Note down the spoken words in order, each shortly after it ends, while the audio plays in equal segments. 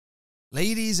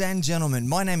Ladies and gentlemen,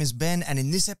 my name is Ben, and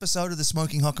in this episode of the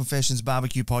Smoking Hot Confessions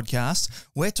BBQ podcast,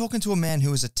 we're talking to a man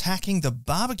who is attacking the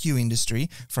barbecue industry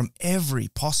from every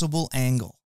possible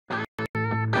angle.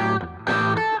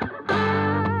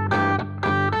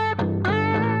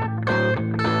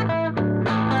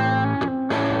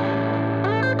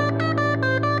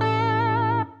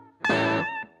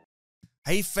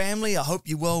 Hey family, I hope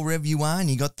you're well wherever you are and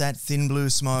you got that thin blue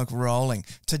smoke rolling.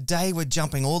 Today we're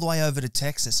jumping all the way over to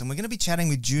Texas and we're going to be chatting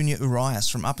with Junior Urias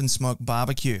from In Smoke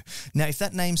BBQ. Now, if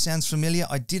that name sounds familiar,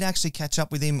 I did actually catch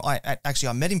up with him. I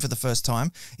met him for the first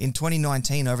time in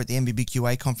 2019 over at the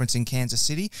BBQA conference in Kansas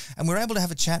City, and we were able to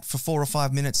have a chat for 4 or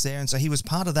 5 minutes there, and so he was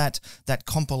part of that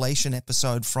compilation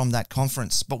episode from that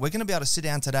conference. But we're going to be able to sit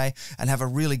down today and have a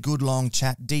really good long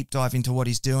chat, deep dive into what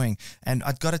he's doing. And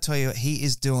I've got to tell you, he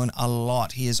is doing a lot.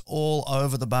 He is all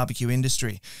over the barbecue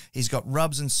industry. He's got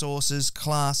rubs and sauces,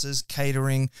 classes,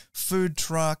 catering, food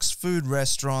trucks, food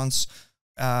restaurants.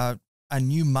 A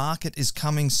new market is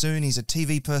coming soon. He's a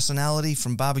TV personality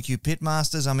from BBQ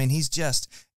Pitmasters. I mean, he's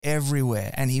just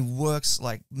everywhere and he works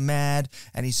like mad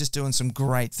and he's just doing some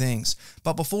great things.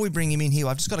 But before we bring him in here,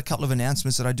 I've just got a couple of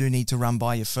announcements that I do need to run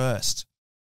by you first.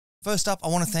 First up, I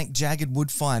want to thank Jagged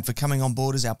Wood Fire for coming on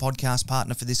board as our podcast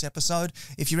partner for this episode.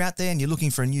 If you're out there and you're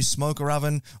looking for a new smoker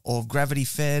oven or gravity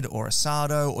fed or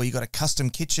asado, or you got a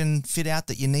custom kitchen fit out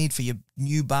that you need for your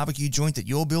new barbecue joint that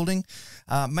you're building,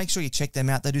 make sure you check them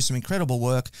out. They do some incredible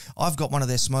work. I've got one of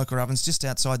their smoker ovens just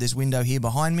outside this window here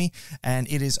behind me, and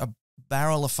it is a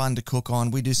barrel of fun to cook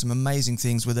on. We do some amazing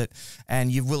things with it,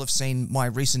 and you will have seen my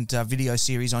recent video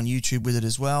series on YouTube with it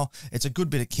as well. It's a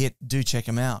good bit of kit. Do check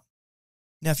them out.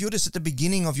 Now, if you're just at the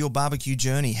beginning of your barbecue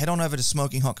journey, head on over to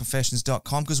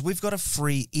SmokingHotConfessions.com because we've got a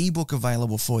free ebook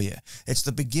available for you. It's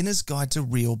the Beginner's Guide to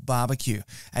Real Barbecue.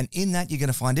 And in that, you're going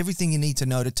to find everything you need to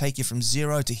know to take you from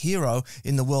zero to hero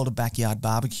in the world of backyard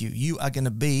barbecue. You are going to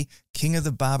be king of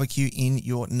the barbecue in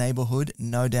your neighborhood,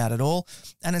 no doubt at all.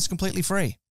 And it's completely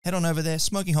free. Head on over there,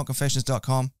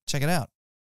 SmokingHotConfessions.com. Check it out.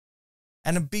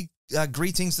 And a big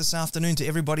greetings this afternoon to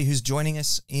everybody who's joining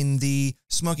us in the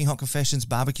Smoking Hot Confessions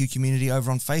barbecue community over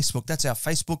on Facebook. That's our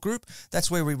Facebook group. That's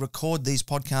where we record these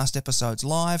podcast episodes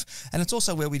live. And it's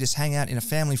also where we just hang out in a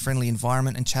family-friendly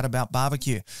environment and chat about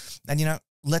barbecue. And, you know,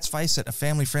 let's face it, a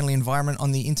family-friendly environment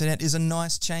on the internet is a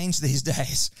nice change these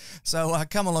days. So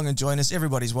come along and join us.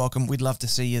 Everybody's welcome. We'd love to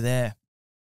see you there.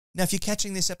 Now, if you're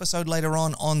catching this episode later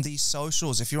on the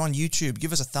socials, if you're on YouTube,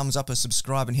 give us a thumbs up or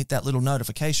subscribe and hit that little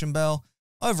notification bell.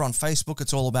 Over on Facebook,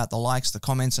 it's all about the likes, the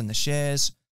comments, and the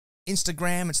shares.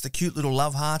 Instagram, it's the cute little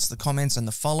love hearts, the comments, and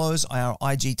the follows, our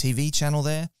IGTV channel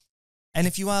there. And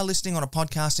if you are listening on a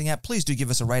podcasting app, please do give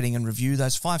us a rating and review.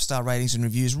 Those 5-star ratings and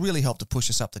reviews really help to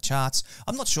push us up the charts.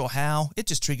 I'm not sure how. It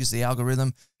just triggers the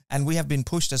algorithm. And we have been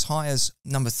pushed as high as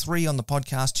number 3 on the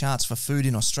podcast charts for food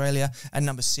in Australia and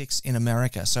number 6 in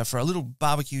America. So for a little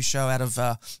barbecue show out of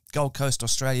Gold Coast,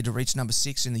 Australia to reach number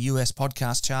 6 in the US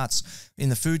podcast charts in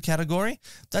the food category,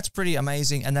 that's pretty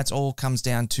amazing. And that's all comes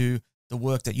down to the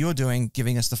work that you're doing,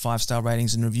 giving us the 5-star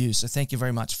ratings and reviews. So thank you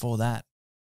very much for that.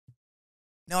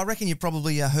 Now, I reckon you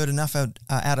probably heard enough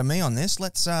out of me on this.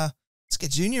 Let's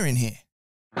get Junior in here.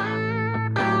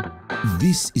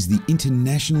 This is the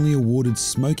internationally awarded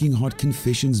Smoking Hot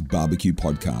Confessions Barbecue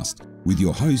Podcast with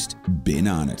your host, Ben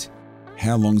Arnott.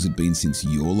 How long's it been since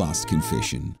your last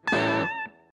confession?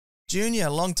 Junior,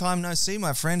 long time no see,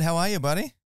 my friend. How are you,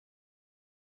 buddy?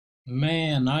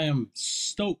 Man, I am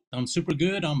stoked. I'm super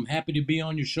good. I'm happy to be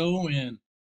on your show, and,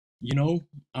 you know,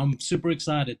 I'm super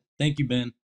excited. Thank you,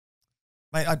 Ben.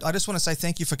 Mate, I just want to say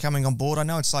thank you for coming on board. I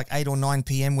know it's like 8 or 9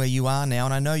 p.m. where you are now,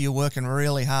 and I know you're working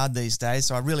really hard these days,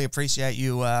 so I really appreciate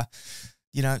you,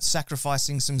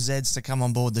 sacrificing some Zeds to come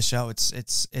on board the show.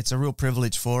 It's a real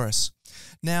privilege for us.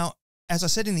 Now, as I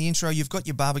said in the intro, you've got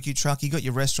your barbecue truck, you've got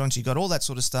your restaurants, you've got all that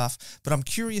sort of stuff, but I'm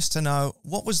curious to know,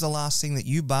 what was the last thing that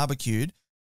you barbecued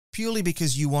purely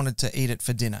because you wanted to eat it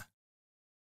for dinner?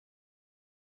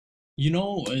 You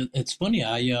know, it's funny.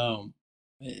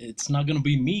 It's not going to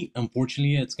be meat,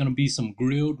 unfortunately. It's going to be some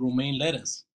grilled romaine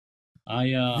lettuce.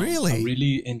 Really? I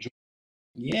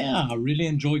really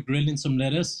enjoy grilling some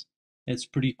lettuce. It's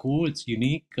pretty cool. It's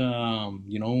unique.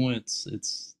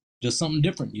 It's just something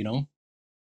different, you know.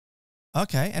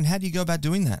 Okay, and how do you go about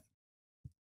doing that?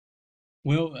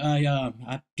 Well,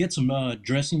 I get some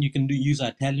dressing. You can use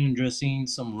Italian dressing,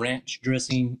 some ranch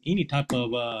dressing, any type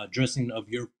of dressing of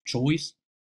your choice.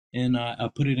 And I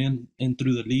put it in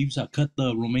through the leaves. I cut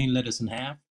the romaine lettuce in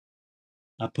half.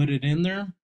 I put it in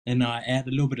there, and I add a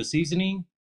little bit of seasoning,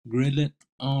 grill it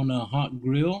on a hot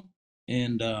grill,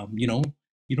 and, you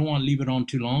don't want to leave it on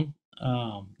too long.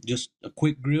 Just a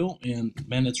quick grill, and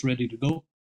man, it's ready to go.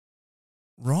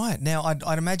 Right. Now,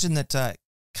 I'd imagine that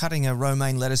cutting a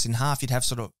romaine lettuce in half, you'd have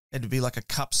sort of, it'd be like a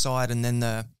cup side and then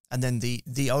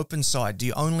the open side. Do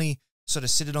you only sort of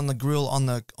sit it on the grill on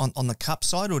the cup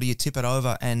side, or do you tip it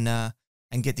over and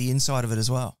get the inside of it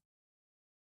as well?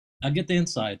 I get the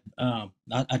inside.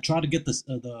 I try to get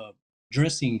the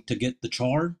dressing to get the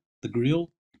char, the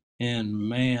grill, and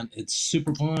man, it's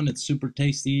super fun. It's super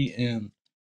tasty, and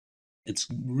it's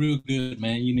real good,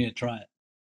 man. You need to try it.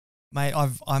 Mate,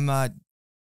 I'm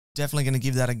definitely going to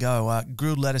give that a go.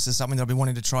 Grilled lettuce is something that I've been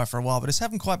wanting to try for a while, but just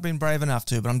haven't quite been brave enough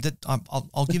to. But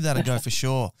I'll give that a go for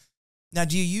sure. Now,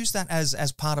 do you use that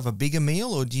as part of a bigger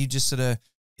meal, or do you just sort of,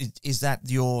 is that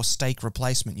your steak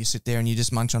replacement? You sit there and you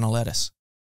just munch on a lettuce?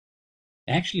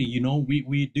 Actually,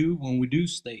 we do when we do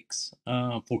steaks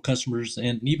for customers,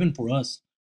 and even for us,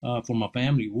 for my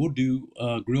family, we'll do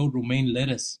grilled romaine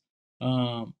lettuce,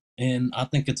 and I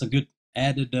think it's a good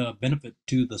added benefit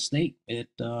to the steak. It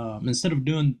instead of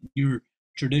doing your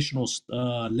traditional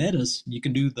lettuce, you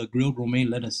can do the grilled romaine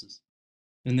lettuces.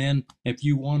 And then if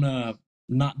you want to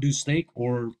not do steak,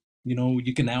 or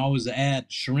you can always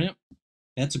add shrimp.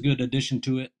 That's a good addition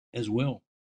to it as well.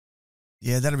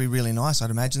 Yeah, that'd be really nice.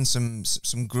 I'd imagine some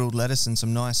grilled lettuce and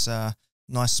some nice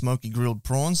smoky grilled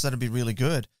prawns. That'd be really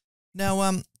good.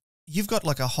 Now, you've got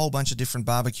like a whole bunch of different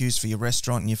barbecues for your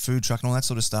restaurant and your food truck and all that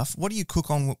sort of stuff. What do you cook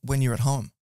on when you're at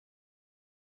home?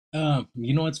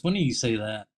 It's funny you say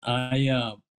that. I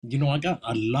got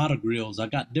a lot of grills. I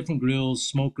got different grills,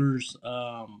 smokers,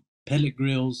 pellet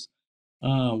grills.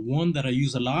 One that I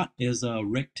use a lot is a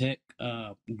Rectech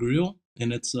grill,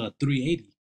 and it's a 380.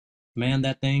 Man,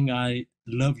 that thing, I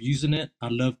love using it. I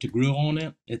love to grill on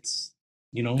it. It's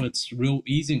real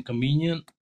easy and convenient.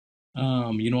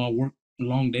 I work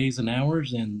long days and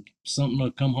hours, and something to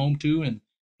come home to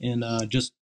and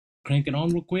just crank it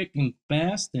on real quick and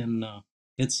fast, and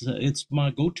it's my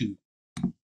go-to.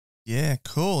 Yeah,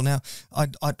 cool. Now, I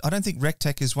don't think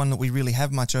Rectech is one that we really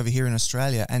have much over here in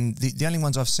Australia, and the only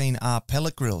ones I've seen are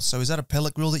pellet grills. So is that a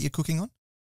pellet grill that you're cooking on?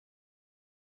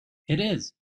 It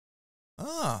is.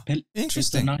 Ah, It's a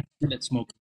interesting. nice pellet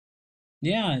smoker.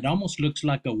 Yeah, it almost looks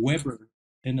like a Weber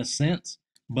in a sense,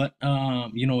 but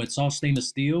it's all stainless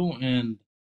steel, and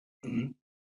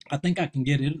I think I can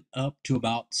get it up to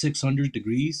about 600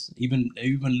 degrees, even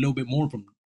a little bit more from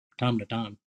time to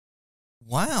time.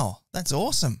 Wow, that's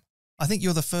awesome. I think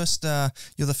you're the first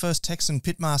Texan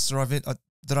pitmaster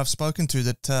that I've spoken to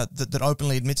that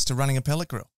openly admits to running a pellet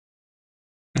grill.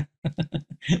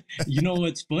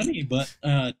 It's funny, but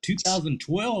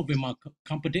 2012 in my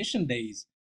competition days,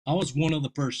 I was one of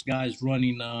the first guys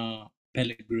running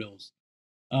pellet grills.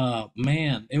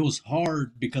 Man, it was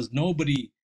hard because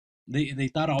nobody they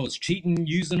thought I was cheating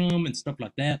using them and stuff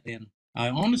like that, and I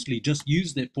honestly just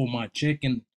used it for my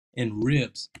chicken and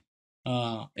ribs.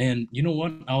 And you know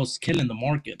what? I was killing the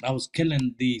market. I was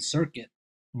killing the circuit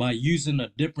by using a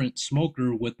different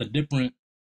smoker with a different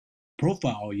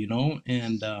profile,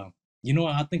 and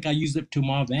I think I used it to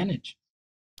my advantage.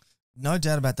 No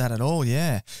doubt about that at all.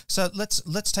 Yeah. So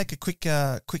let's take a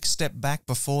quick step back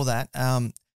before that.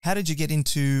 How did you get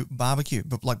into barbecue?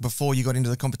 But like before you got into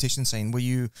the competition scene,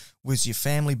 was your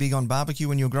family big on barbecue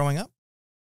when you were growing up?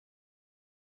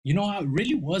 I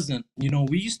really wasn't.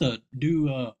 We used to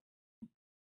do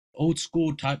old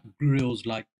school type grills,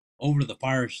 like over the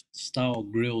fire style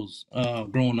grills,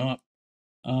 growing up.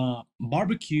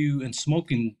 Barbecue and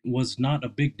smoking was not a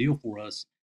big deal for us.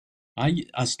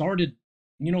 I started,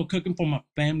 cooking for my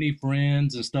family,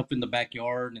 friends, and stuff in the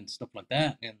backyard and stuff like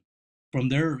that. And from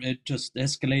there, it just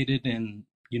escalated, and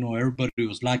everybody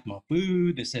was like my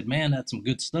food. They said, "Man, that's some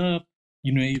good stuff."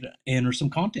 You to enter some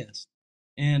contest,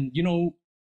 and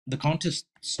the contest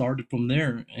started from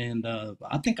there. And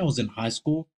I think I was in high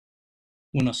school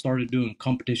when I started doing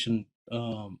competition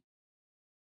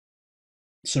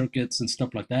circuits and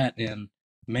stuff like that. And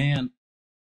man,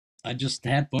 I just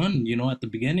had fun, at the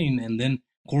beginning. And then,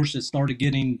 of course, it started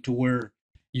getting to where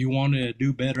you want to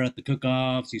do better at the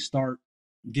cook-offs. You start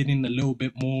getting a little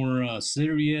bit more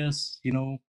serious.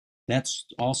 That's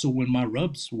also when my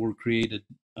rubs were created,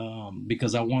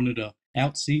 because I wanted to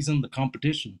out-season the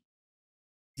competition.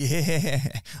 Yeah.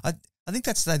 I think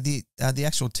that's the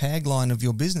actual tagline of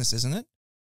your business, isn't it?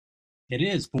 It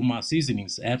is for my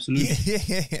seasonings, absolutely.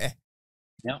 Yeah.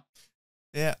 Yeah.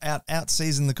 Yeah, out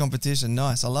season the competition.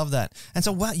 Nice, I love that. And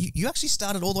so, wow, you actually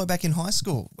started all the way back in high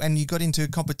school, and you got into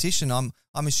competition. I'm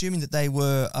assuming that they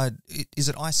were. Is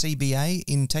it ICBA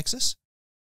in Texas?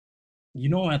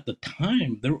 At the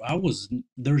time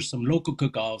there's some local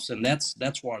cook-offs, and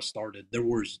that's where I started. There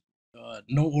was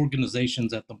no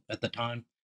organizations at the time.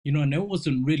 and it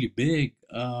wasn't really big.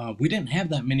 We didn't have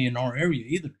that many in our area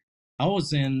either. I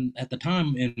was at the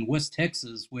time in West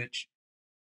Texas, which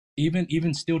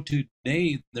even still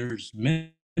today, there's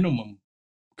minimum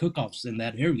cook-offs in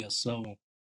that area. So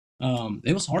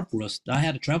it was hard for us. I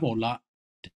had to travel a lot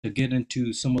to get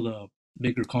into some of the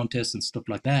bigger contests and stuff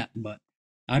like that. But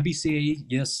IBCA,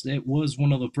 yes, it was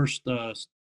one of the first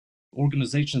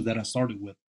organizations that I started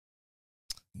with.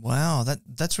 Wow,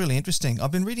 that's really interesting.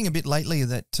 I've been reading a bit lately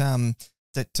that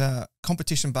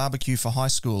competition barbecue for high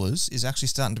schoolers is actually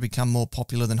starting to become more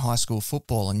popular than high school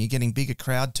football, and you're getting bigger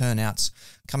crowd turnouts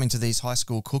coming to these high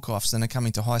school cook-offs than are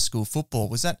coming to high school football.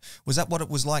 Was that what it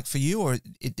was like for you, or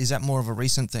is that more of a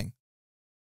recent thing?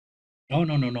 Oh,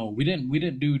 no. We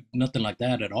didn't do nothing like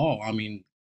that at all. I mean,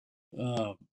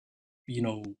 uh, you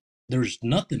know, there's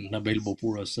nothing available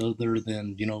for us other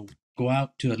than, go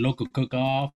out to a local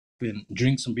cook-off and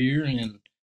drink some beer and,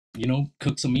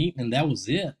 cook some meat. And that was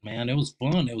it, man. It was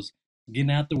fun. It was getting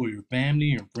out there with your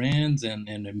family and friends and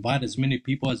invite as many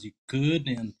people as you could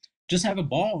and just have a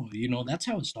ball. That's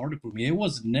how it started for me. It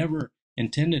was never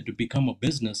intended to become a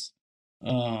business.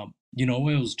 It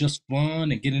was just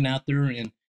fun and getting out there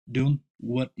and doing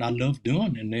what I love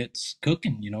doing, and it's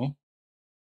cooking.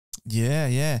 Yeah,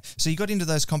 yeah. So you got into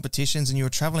those competitions and you were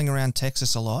traveling around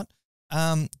Texas a lot.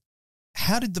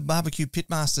 How did the BBQ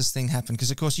Pitmasters thing happen?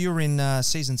 Because, of course, you were in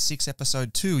season 6,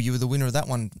 episode 2. You were the winner of that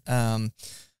one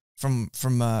from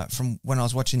when I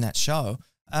was watching that show.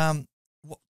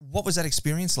 What was that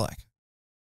experience like?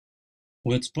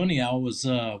 Well, it's funny.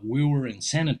 We were in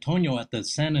San Antonio at the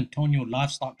San Antonio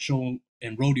Livestock Show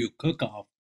and Rodeo Cook-Off,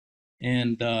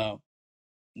 and I've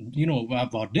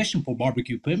auditioned for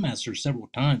BBQ Pitmasters several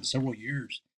times, several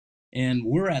years, and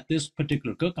we're at this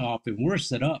particular cook-off, and we're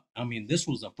set up. I mean, this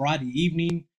was a Friday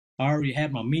evening. I already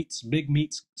had my big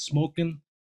meats smoking.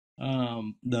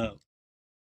 The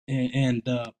and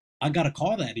I got a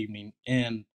call that evening,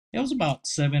 and it was about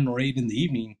 7 or 8 in the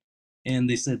evening, and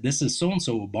they said, "This is so and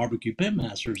so BBQ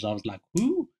Pitmasters." I was like,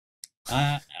 "Who?"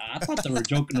 I thought they were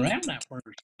joking around at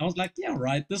first. I was like, "Yeah,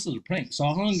 right. This is a prank." So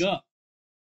I hung up.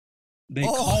 They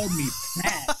called me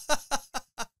back.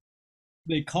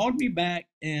 They called me back,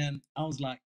 and I was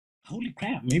like, "Holy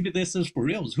crap! Maybe this is for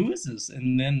reals. Who is this?"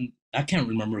 And then I can't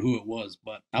remember who it was,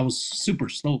 but I was super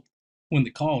stoked when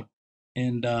they called,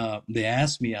 and they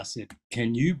asked me. I said,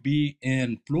 "Can you be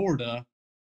in Florida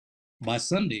by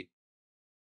Sunday?"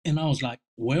 And I was like,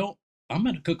 "Well, I'm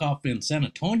at a cook-off in San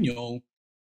Antonio,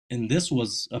 and this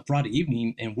was a Friday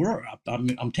evening, and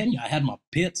I'm telling you, I had my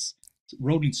pits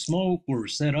rolling smoke were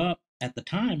set up. At the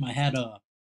time, I had a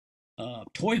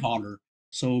toy hauler,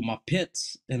 so my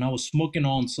pits, and I was smoking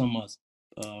on some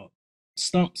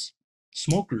stumps,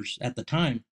 smokers at the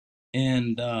time,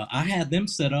 and I had them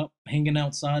set up, hanging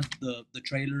outside the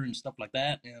trailer and stuff like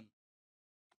that, and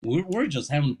we're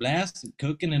just having a blast and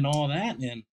cooking and all that,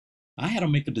 and I had to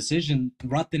make a decision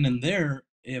right then and there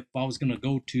if I was gonna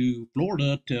go to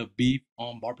Florida to be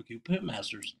on BBQ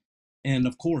Pitmasters. And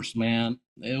of course, man,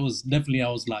 it was definitely,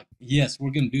 I was like, yes,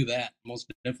 we're gonna do that,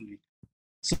 most definitely.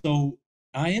 So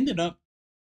I ended up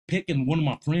picking one of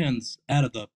my friends out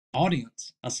of the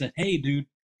audience. I said, "Hey, dude,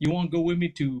 you want to go with me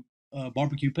to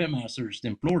BBQ Pitmasters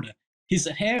in Florida?" He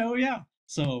said, "Hell yeah!"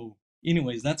 So,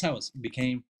 anyways, that's how it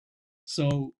became.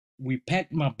 So we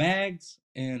packed my bags,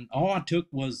 and all I took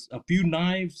was a few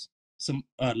knives,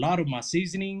 a lot of my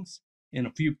seasonings, and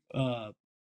a few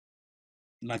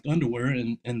like underwear,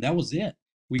 and that was it.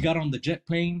 We got on the jet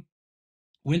plane,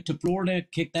 went to Florida,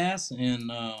 kicked ass, and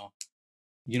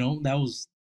that was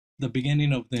the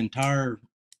beginning of the entire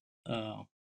uh,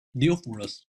 deal for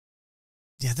us.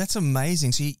 Yeah, that's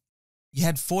amazing. So you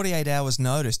had 48 hours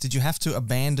notice. Did you have to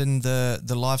abandon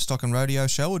the livestock and rodeo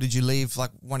show, or did you leave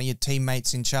like one of your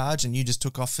teammates in charge and you just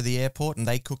took off for the airport and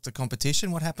they cooked the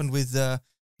competition? What happened with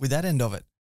that end of it?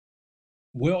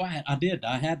 Well, I did.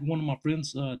 I had one of my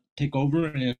friends take over,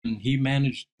 and he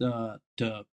managed to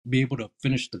be able to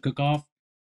finish the cook-off.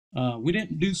 We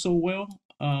didn't do so well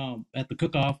at the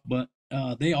cook-off, but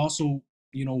they also,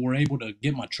 were able to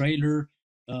get my trailer,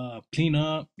 clean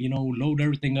up, load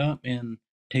everything up, and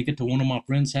take it to one of my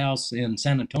friend's house in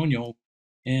San Antonio.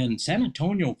 And San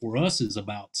Antonio for us is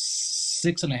about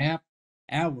 6.5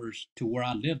 hours to where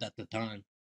I lived at the time.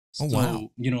 Oh, wow.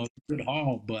 So, it's a good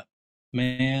haul, but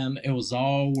man, it was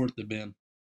all worth it, Ben.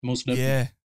 Most definitely. Yeah.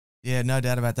 Yeah, no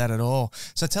doubt about that at all.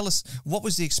 So tell us, what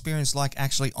was the experience like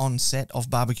actually on set of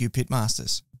BBQ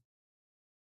Pitmasters?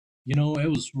 It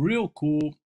was real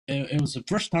cool. It was the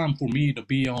first time for me to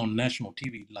be on national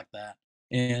TV like that.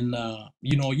 And,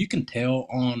 you can tell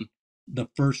on the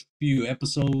first few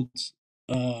episodes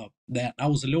that I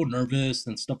was a little nervous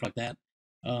and stuff like that.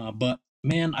 But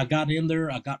man, I got in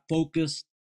there, I got focused,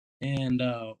 and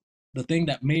the thing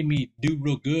that made me do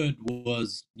real good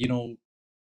was,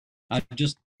 I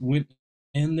just went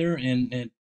in there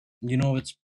and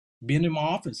it's being in my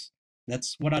office.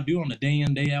 That's what I do on a day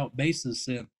in, day out basis.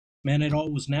 And man, it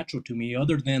all was natural to me.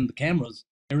 Other than the cameras,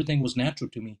 everything was natural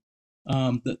to me.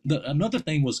 The another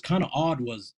thing was kind of odd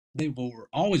was they were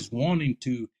always wanting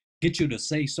to get you to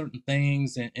say certain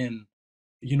things and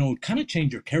kind of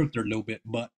change your character a little bit.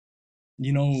 But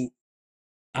you know,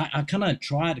 I kind of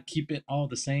try to keep it all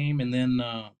the same. And then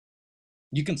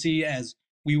you can see as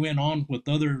we went on with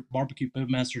other barbecue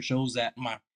pitmaster shows that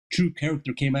my true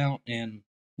character came out, and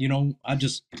I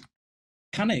just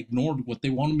kind of ignored what they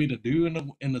wanted me to do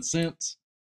in a sense.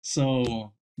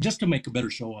 So just to make a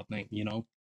better show, I think.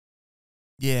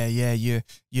 Yeah, yeah,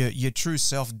 your true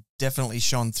self definitely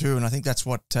shone through, and I think that's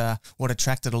what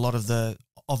attracted a lot of the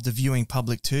viewing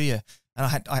public to you.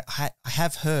 And I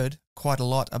have heard quite a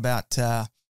lot about the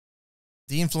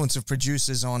influence of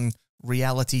producers on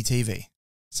reality TV.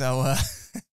 So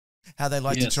how they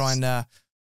like to try and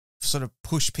sort of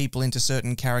push people into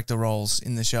certain character roles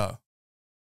in the show.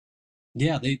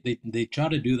 Yeah, they try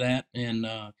to do that, and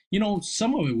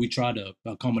some of it we try to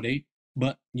accommodate,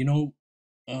 but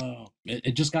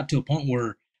it just got to a point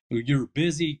where you're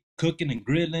busy cooking and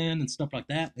grilling and stuff like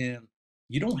that, and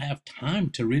you don't have time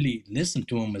to really listen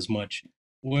to them as much.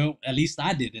 Well, at least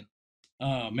I didn't.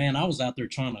 Man, I was out there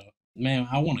trying to, man,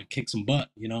 I want to kick some butt.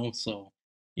 So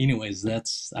anyways,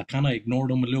 I kind of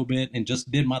ignored them a little bit and just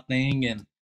did my thing. And,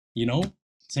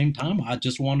 same time, I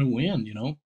just wanted to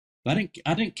win. I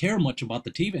didn't care much about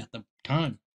the TV at the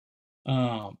time.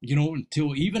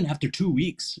 Until even after 2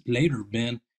 weeks later,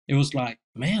 Ben, it was like,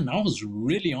 man, I was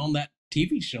really on that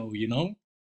TV show.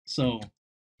 So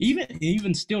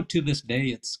even still to this day,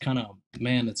 it's kind of,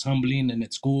 man, it's humbling and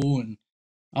it's cool. And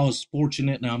I was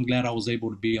fortunate, and I'm glad I was able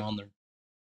to be on there.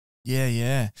 Yeah,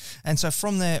 yeah. And so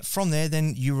from there,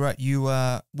 then you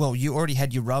already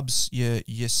had your rubs,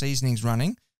 your seasonings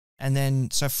running, and then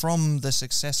so from the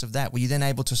success of that, were you then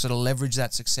able to sort of leverage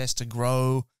that success to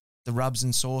grow the rubs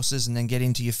and sauces, and then get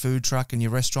into your food truck and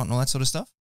your restaurant and all that sort of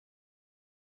stuff?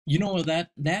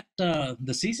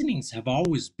 The seasonings have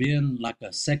always been like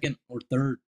a second or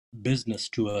third business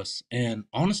to us, and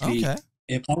honestly, Okay.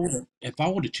 if I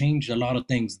would have changed a lot of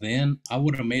things then, I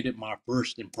would have made it my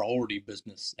first and priority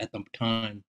business at the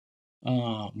time.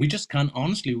 We just kind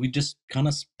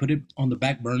of put it on the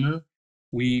back burner.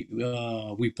 We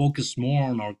focused more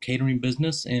on our catering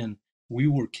business, and we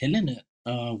were killing it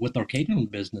with our catering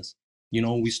business.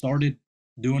 We started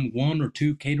doing one or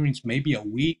two caterings maybe a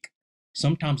week,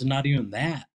 sometimes not even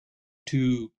that,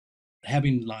 to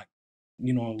having like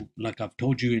I've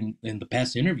told you in the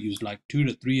past interviews, like 2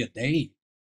 to 3 a day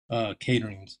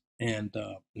caterings. And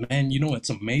man, it's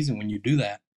amazing when you do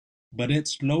that, but it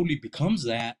slowly becomes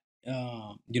that,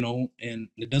 and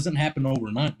it doesn't happen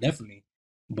overnight, definitely.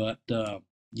 But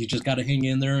you just got to hang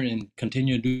in there and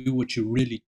continue to do what you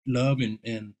really love,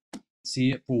 and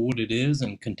see it for what it is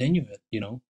and continue it.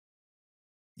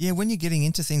 Yeah, when you're getting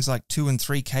into things like 2 and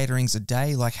 3 caterings a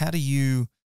day, like how do you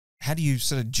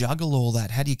sort of juggle all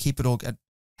that? How do you keep it all?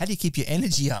 How do you keep your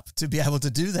energy up to be able to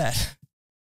do that?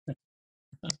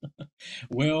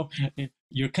 Well,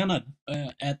 you're kind of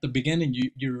at the beginning,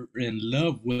 you're in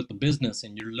love with the business,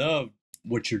 and you love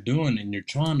what you're doing, and you're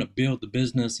trying to build the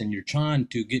business, and you're trying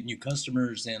to get new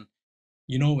customers. And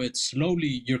it's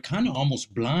slowly, you're kind of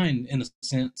almost blind in a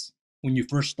sense when you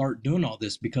first start doing all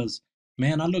this, because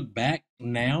man, I look back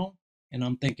now and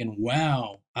I'm thinking,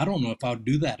 wow, I don't know if I'll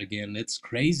do that again. It's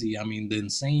crazy. I mean, the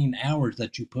insane hours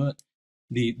that you put,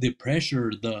 the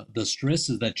pressure, the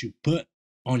stresses that you put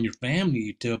on your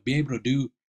family to be able to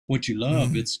do what you love.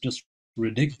 Mm. It's just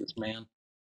ridiculous, man.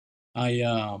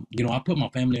 I put my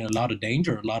family in a lot of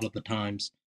danger a lot of the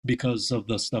times because of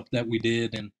the stuff that we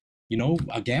did. And,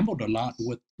 I gambled a lot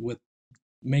with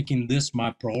making this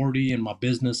my priority and my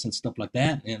business and stuff like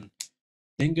that. And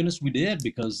thank goodness we did,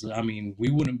 because I mean,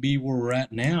 we wouldn't be where we're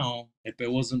at now if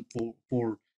it wasn't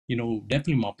for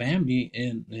definitely my family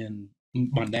and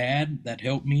my dad that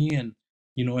helped me, and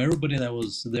everybody that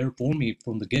was there for me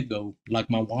from the get-go, like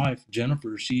my wife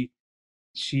Jennifer. She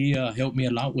helped me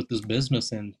a lot with this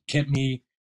business and kept me.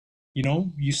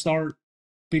 You start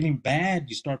feeling bad,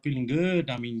 you start feeling good.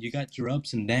 I mean, you got your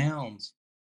ups and downs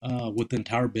with the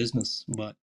entire business,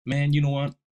 but man, you know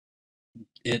what,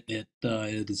 it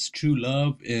is true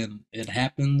love, and it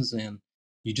happens, and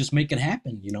you just make it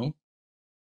happen.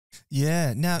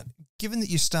 Yeah. Now, given that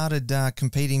you started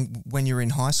competing when you were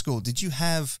in high school, did you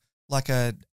have like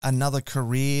another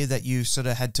career that you sort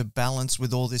of had to balance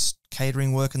with all this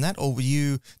catering work and that, or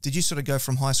did you sort of go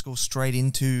from high school straight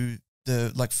into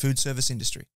the food service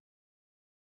industry?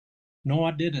 No,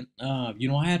 I didn't. I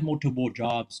had multiple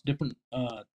jobs, different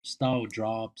style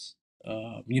jobs.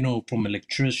 From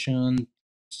electrician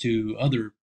to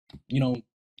other. You know,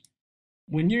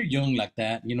 when you're young like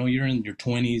that, you're in your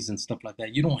 20s and stuff like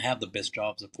that. You don't have the best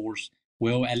jobs, of course.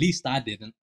 Well, at least I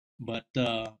didn't. But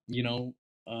uh, you know,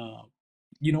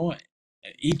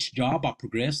 each job I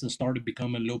progressed and started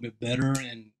becoming a little bit better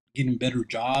and getting better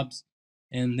jobs.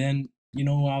 And then,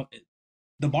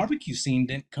 the barbecue scene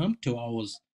didn't come till I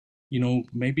was,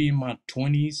 maybe in my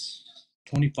 20s,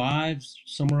 25,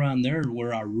 somewhere around there,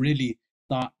 where I really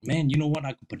thought, man, you know what,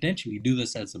 I could potentially do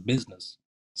this as a business.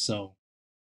 So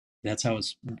that's how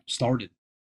it started.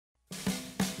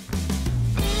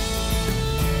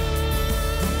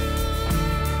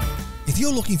 If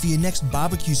you're looking for your next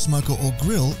barbecue smoker or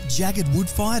grill, Jagged Wood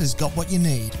Fired has got what you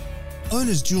need.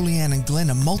 Owners Julianne and Glenn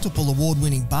are multiple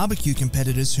award-winning barbecue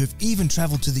competitors who've even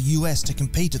travelled to the US to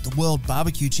compete at the World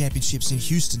Barbecue Championships in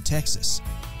Houston, Texas.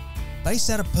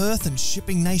 Based out of Perth and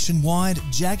shipping nationwide,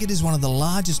 Jagged is one of the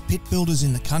largest pit builders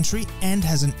in the country and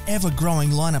has an ever-growing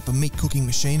lineup of meat cooking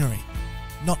machinery.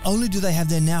 Not only do they have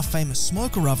their now famous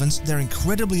smoker ovens, their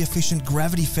incredibly efficient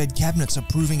gravity-fed cabinets are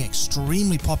proving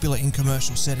extremely popular in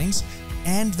commercial settings,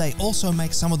 and they also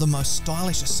make some of the most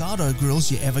stylish asado grills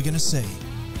you're ever going to see.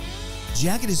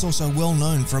 Jagged is also well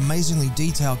known for amazingly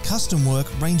detailed custom work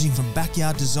ranging from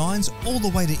backyard designs all the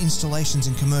way to installations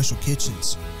in commercial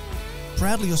kitchens.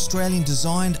 Proudly Australian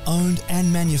designed, owned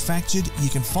and manufactured, you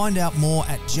can find out more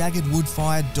at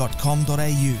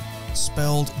jaggedwoodfired.com.au,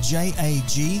 spelled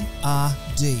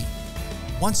J-A-G-R-D.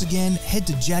 Once again, head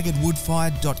to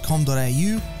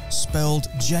jaggedwoodfired.com.au, spelled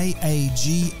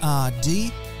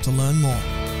J-A-G-R-D, to learn more.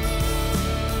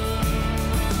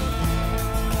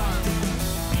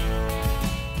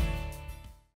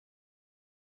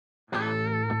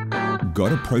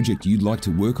 Got a project you'd like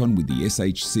to work on with the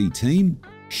SHC team?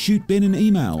 Shoot Ben an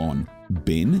email on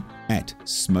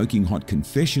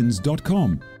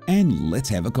ben@smokinghotconfessions.com and let's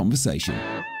have a conversation.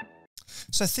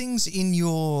 So things in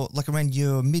your, around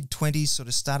your mid-20s sort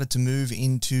of started to move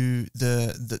into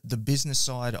the business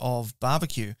side of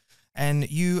barbecue. And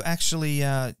you actually,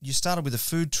 you started with a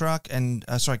food truck and,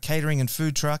 catering and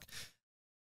food truck.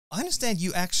 I understand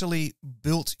you actually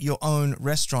built your own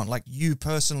restaurant, like you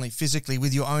personally, physically,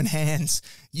 with your own hands,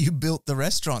 you built the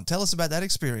restaurant. Tell us about that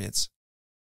experience.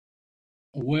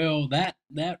 Well, that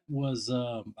was,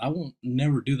 I won't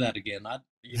never do that again. I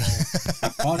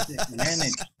project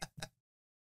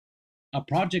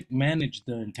managed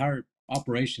the entire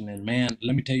operation, and man,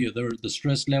 let me tell you, the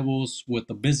stress levels with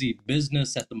the busy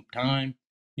business at the time.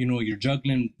 You're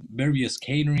juggling various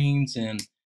caterings, and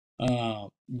I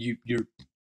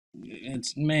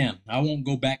won't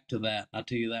go back to that. I'll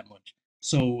tell you that much.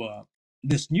 So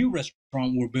this new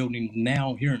restaurant we're building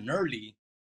now here in Early,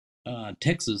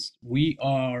 Texas, I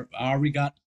already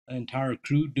got an entire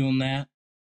crew doing that.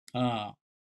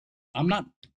 I'm not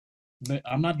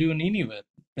doing any of it.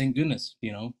 Thank goodness,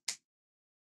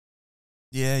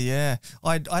 Yeah.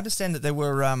 I understand that there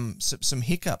were some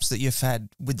hiccups that you've had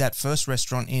with that first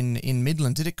restaurant in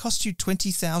Midland. Did it cost you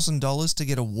 $20,000 to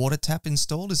get a water tap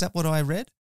installed? Is that what I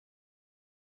read?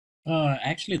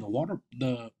 Actually,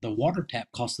 the water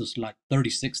tap cost us like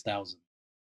 $36,000.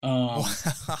 Wow.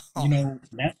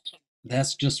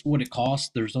 That's just what it costs.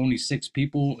 There's only 6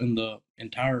 people in the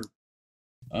entire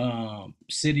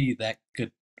city that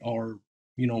could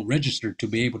registered to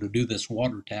be able to do this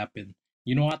water tap, and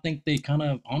I think they kind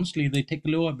of honestly they take a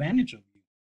little advantage of you.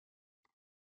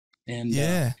 And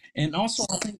yeah, and also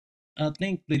I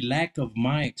think the lack of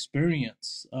my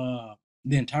experience, the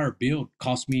entire build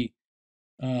cost me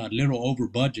a little over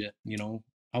budget.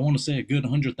 I want to say a good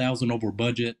 100,000 over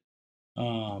budget.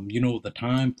 The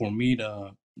time for me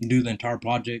to do the entire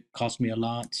project cost me a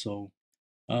lot, so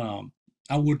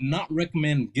I would not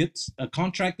recommend get a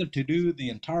contractor to do the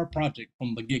entire project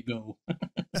from the get-go.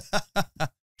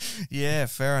 Yeah,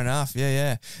 fair enough.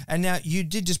 Yeah. And now you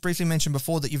did just briefly mention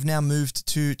before that you've now moved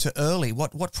to Early.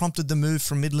 What prompted the move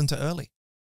from Midland to Early?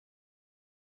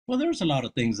 Well, there's a lot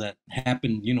of things that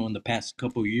happened, in the past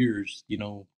couple of years.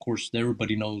 Of course,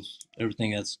 everybody knows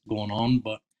everything that's going on,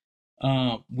 but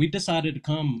we decided to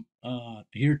come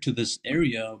here to this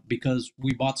area because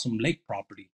we bought some lake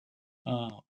property.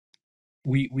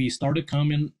 We started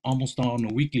coming almost on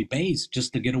a weekly basis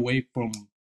just to get away from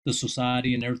the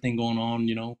society and everything going on,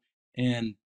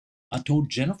 And I told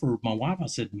Jennifer, my wife, I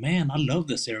said, man, I love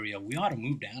this area. We ought to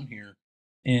move down here.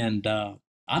 And I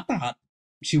thought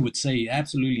she would say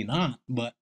absolutely not.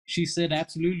 But she said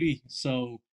absolutely.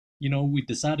 So, we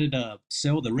decided to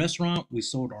sell the restaurant. We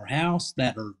sold our house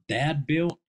that her dad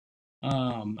built.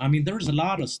 I mean, there's a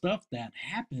lot of stuff that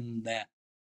happened that,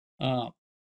 uh,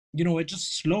 it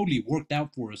just slowly worked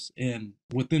out for us. And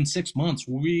within 6 months,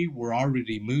 we were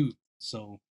already moved.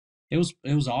 So it was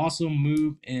an awesome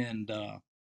move. And,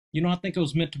 I think it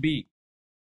was meant to be.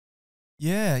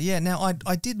 Yeah, yeah. Now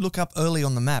I did look up early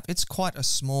on the map. It's quite a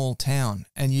small town,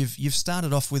 and you've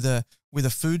started off with a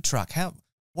food truck.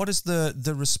 What has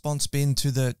the response been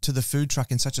to the food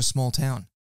truck in such a small town?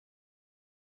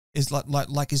 Is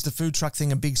is the food truck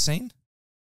thing a big scene?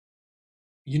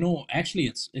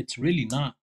 Actually, it's really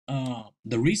not.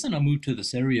 The reason I moved to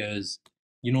this area is,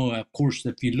 of course,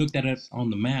 if you looked at it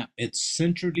on the map, it's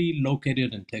centrally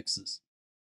located in Texas.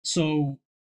 So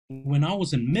when I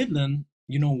was in Midland,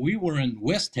 we were in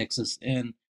West Texas,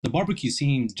 and the barbecue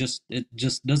scene just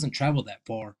doesn't travel that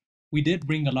far. We did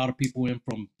bring a lot of people in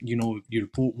from, your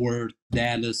Fort Worth,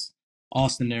 Dallas,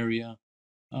 Austin area.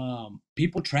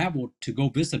 People traveled to go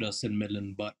visit us in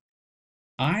Midland, but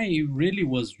I really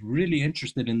was really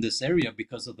interested in this area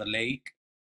because of the lake,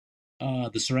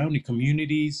 the surrounding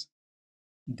communities,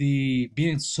 the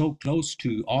being so close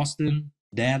to Austin,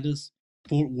 Dallas,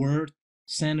 Fort Worth,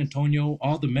 San Antonio,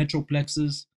 all the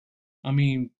metroplexes. I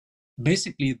mean,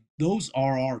 basically, those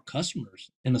are our customers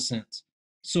in a sense.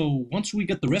 So once we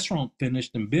get the restaurant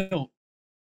finished and built,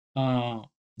 uh,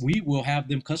 we will have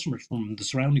them customers from the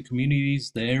surrounding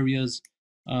communities, the areas.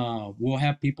 We'll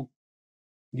have people,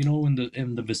 in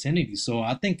the vicinity. So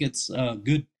I think it's a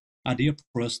good idea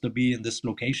for us to be in this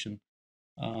location.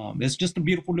 It's just a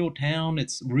beautiful little town.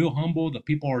 It's real humble. The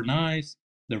people are nice.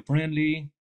 They're friendly.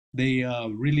 They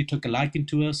really took a liking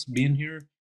to us being here,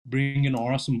 bringing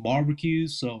awesome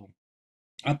barbecues. So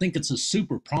I think it's a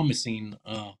super promising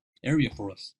area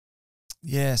for us.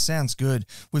 Yeah, sounds good.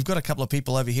 We've got a couple of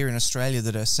people over here in Australia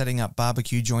that are setting up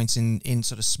barbecue joints in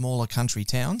sort of smaller country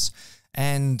towns.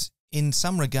 And in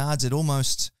some regards, it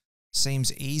almost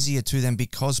seems easier to them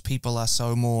because people are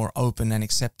so more open and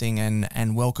accepting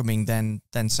and welcoming than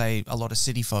say a lot of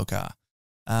city folk are.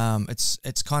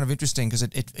 It's kind of interesting because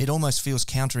it almost feels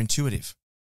counterintuitive.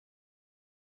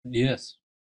 Yes,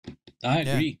 I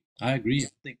agree. I agree.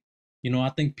 I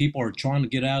think people are trying to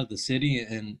get out of the city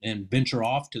and venture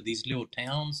off to these little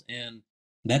towns, and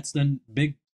that's the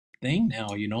big thing now.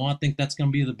 I think that's going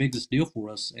to be the biggest deal for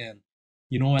us. And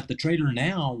at the trailer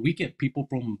now, we get people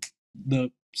from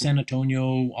the San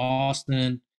Antonio,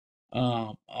 Austin,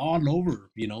 all over.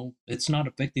 It's not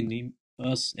affecting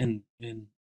us, and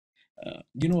at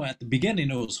the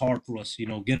beginning it was hard for us,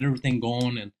 get everything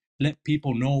going and let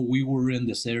people know we were in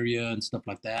this area and stuff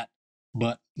like that.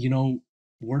 But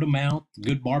word of mouth,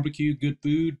 good barbecue, good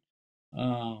food,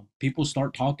 people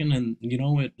start talking, and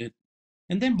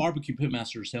and then BBQ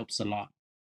Pitmasters helps a lot.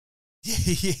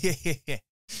 Yeah,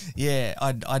 yeah,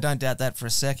 I don't doubt that for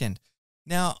a second.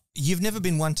 Now, you've never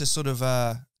been one to sort of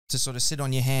sit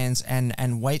on your hands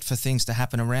and wait for things to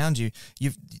happen around you.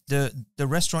 The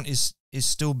restaurant is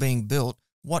still being built.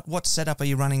 What setup are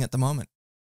you running at the moment?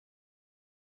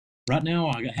 Right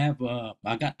now,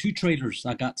 I got two trailers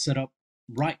I got set up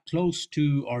right close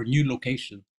to our new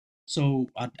location. So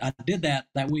I did that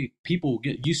way people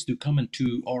get used to coming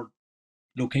to our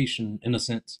location in a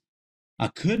sense. I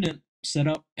couldn't set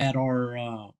up at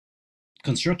our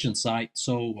construction site,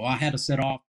 so I had to set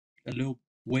off a little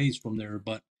ways from there.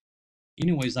 But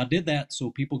anyways, I did that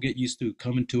so people get used to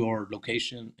coming to our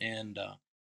location. And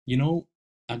you know,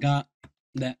 I got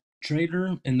that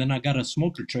trailer, and then I got a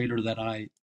smoker trailer that I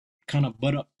kind of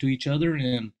butt up to each other,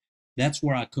 and that's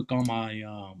where I cook all my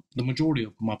the majority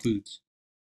of my foods.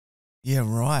 Yeah,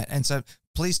 right. And so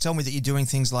please tell me that you're doing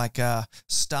things like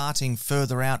starting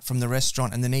further out from the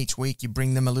restaurant, and then each week you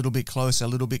bring them a little bit closer, a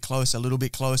little bit closer, a little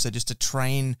bit closer, just to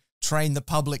train the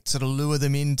public, to lure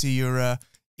them into your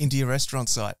restaurant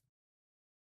site.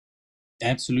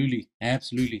 Absolutely,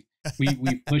 absolutely.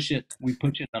 We push it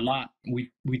a lot.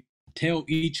 We tell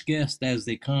each guest as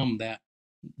they come that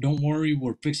don't worry,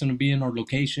 we're fixing to be in our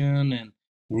location, and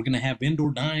we're gonna have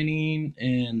indoor dining,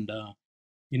 and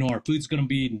our food's gonna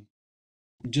be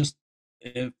just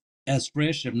as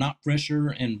fresh, if not fresher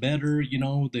and better.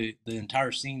 The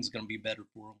entire scene's gonna be better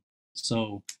for them.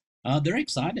 So they're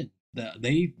excited.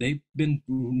 They've been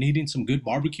needing some good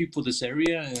barbecue for this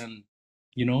area, and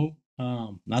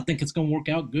I think it's gonna work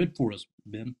out good for us,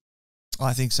 Ben.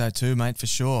 I think so too, mate, for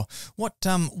sure. What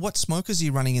smokers are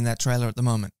you running in that trailer at the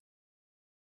moment?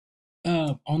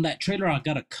 On that trailer, I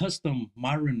got a custom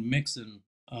Myron Mixon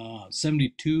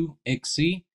 72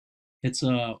 XC.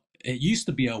 It used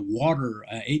to be a water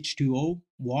H2O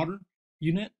water,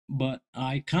 unit, but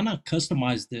I kind of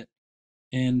customized it,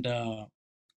 and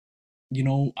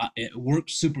it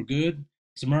works super good.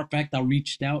 As a matter of fact, I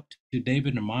reached out to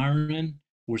David and Myron.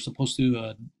 We're supposed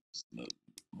to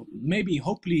maybe,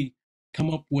 hopefully, come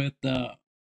up with a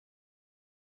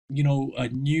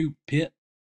new pit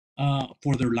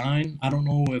for their line. I don't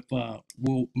know if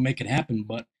we'll make it happen,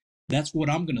 but that's what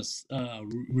I'm gonna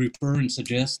refer and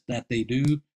suggest that they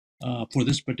do for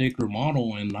this particular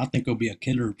model, and I think it'll be a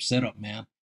killer setup, man.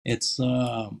 It's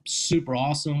super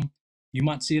awesome. You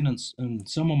might see it in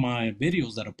some of my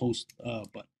videos that I post,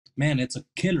 but man, it's a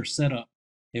killer setup.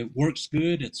 It works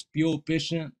good. It's fuel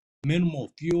efficient,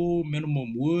 minimal fuel,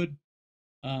 minimum wood.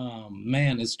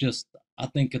 Man, it's just, I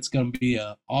think it's going to be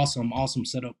a awesome, awesome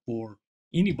setup for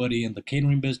anybody in the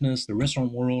catering business, the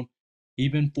restaurant world,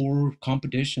 even for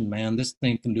competition, man. This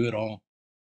thing can do it all.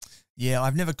 Yeah,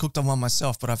 I've never cooked on one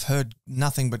myself, but I've heard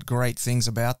nothing but great things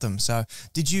about them. So,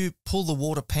 did you pull the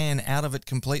water pan out of it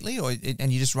completely,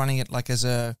 and you're just running it like as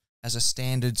a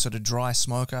standard sort of dry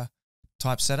smoker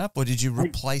type setup, or did you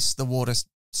replace the water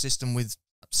system with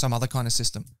some other kind of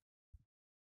system?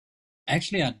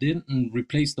 Actually, I didn't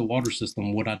replace the water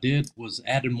system. What I did was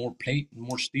added more plate and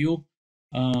more steel,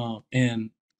 and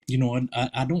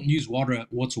I don't use water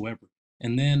whatsoever.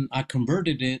 And then I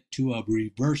converted it to a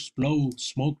reverse flow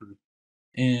smoker,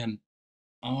 and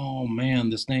oh man,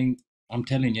 this thing, I'm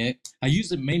telling you, I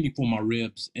use it mainly for my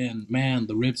ribs, and man,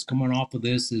 the ribs coming off of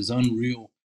this is unreal.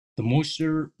 The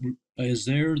moisture is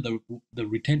there, the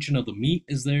retention of the meat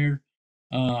is there.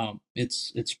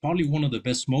 It's probably one of the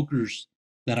best smokers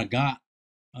that I got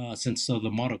since the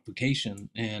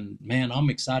modification, and man, I'm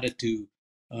excited to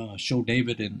show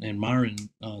David and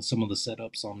Myron some of the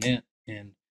setups on it,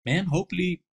 and man,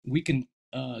 hopefully we can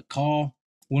call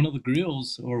one of the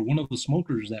grills or one of the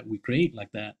smokers that we create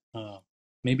like that.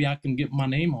 Maybe I can get my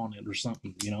name on it or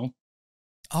something,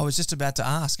 I was just about to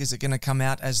ask, is it going to come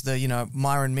out as the,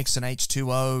 Myron Mixon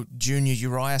H2O Junior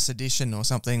Urias edition or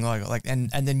something and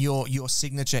then your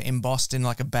signature embossed in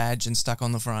like a badge and stuck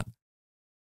on the front?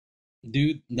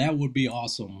 Dude, that would be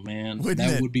awesome, man.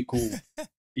 Wouldn't would be cool.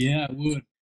 Yeah, it would.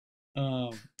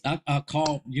 I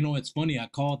call, it's funny, I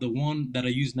call the one that I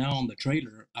use now on the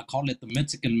trailer, I call it the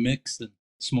Mexican mixed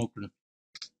smoker.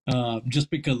 Just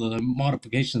because of the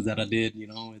modifications that I did,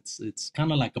 it's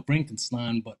kind of like a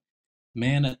Frankenstein, but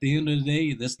man, at the end of the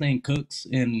day, this thing cooks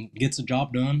and gets the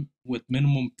job done with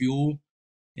minimum fuel.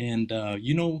 And,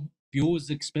 fuel is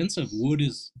expensive. Wood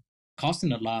is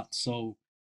costing a lot. So,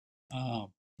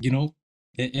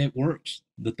 it works.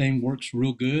 The thing works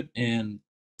real good. And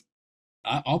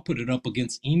I'll put it up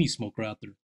against any smoker out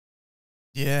there.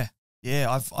 Yeah.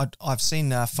 Yeah, I've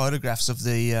seen photographs of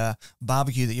the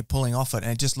barbecue that you're pulling off it,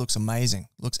 and it just looks amazing.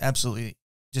 Looks absolutely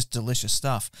just delicious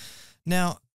stuff.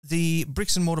 Now, the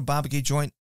bricks and mortar barbecue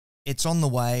joint, it's on the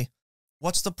way.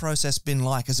 What's the process been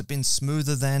like? Has it been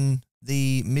smoother than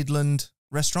the Midland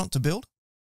restaurant to build?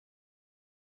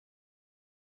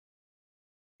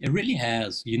 It really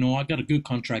has. I got a good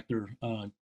contractor,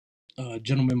 a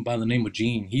gentleman by the name of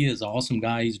Gene. He is an awesome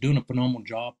guy. He's doing a phenomenal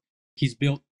job. He's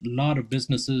built a lot of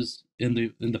businesses in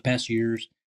the past years.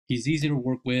 He's easy to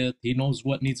work with. He knows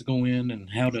what needs to go in and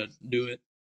how to do it.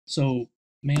 So,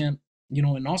 man,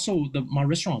 and also my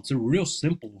restaurants are real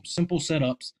simple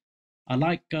setups. I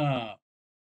like, for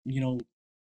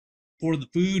the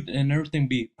food and everything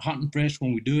be hot and fresh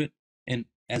when we do it. And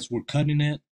as we're cutting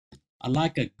it, I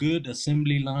like a good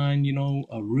assembly line,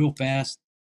 a real fast,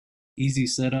 easy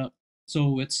setup.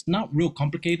 So it's not real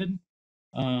complicated.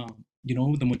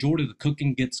 The majority of the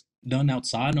cooking gets done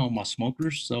outside on my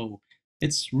smokers. So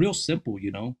it's real simple,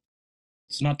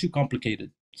 it's not too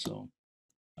complicated. So,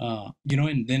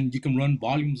 and then you can run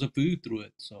volumes of food through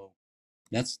it. So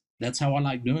that's how I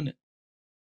like doing it.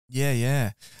 Yeah,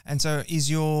 yeah. And so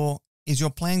is your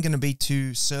plan going to be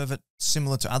to serve it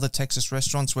similar to other Texas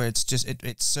restaurants where it's just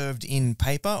it's served in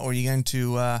paper, or are you going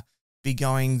to be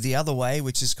going the other way,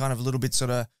 which is kind of a little bit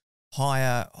sort of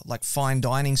higher, like fine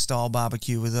dining style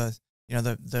barbecue with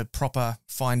the proper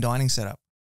fine dining setup?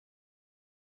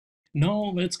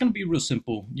 No, it's going to be real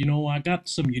simple. I got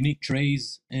some unique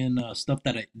trays and stuff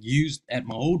that I used at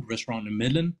my old restaurant in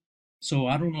Midland. So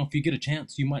I don't know if you get a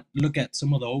chance, you might look at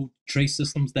some of the old tray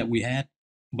systems that we had,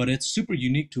 but it's super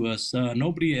unique to us.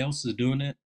 Nobody else is doing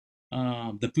it.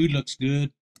 The food looks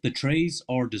good. The trays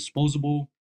are disposable.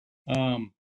 I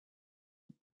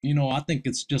think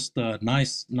it's just a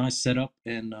nice setup,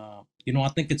 and I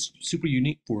think it's super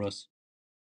unique for us.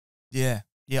 Yeah,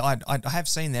 yeah, I have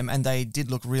seen them, and they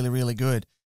did look really, really good.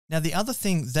 Now, the other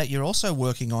thing that you're also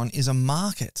working on is a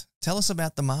market. Tell us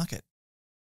about the market.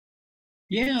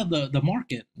 Yeah, the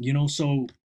market. So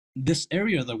this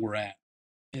area that we're at,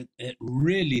 it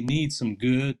really needs some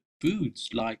good foods.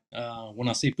 Like when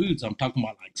I say foods, I'm talking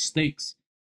about like steaks,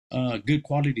 good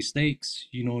quality steaks.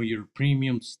 You know, your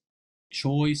premium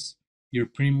choice, your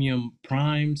premium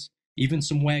primes, even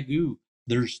some wagyu.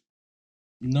 There's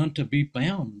none to be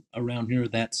found around here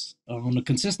that's on a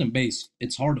consistent base.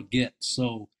 It's hard to get.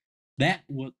 So that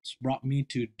what's brought me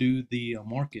to do the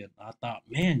market. I thought,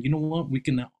 man, you know what? We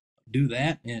can do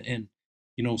that and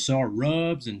you know, sell our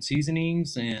rubs and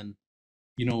seasonings and,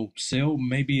 you know, sell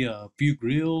maybe a few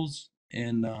grills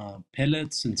and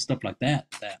pellets and stuff like that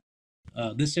that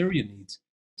this area needs.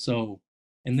 So,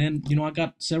 and then, you know, I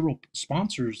got several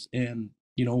sponsors and,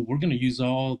 you know, we're going to use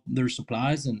all their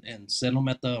supplies and sell them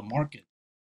at the market.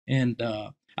 And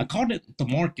I called it the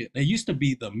market. It used to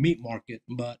be the meat market,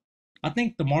 but I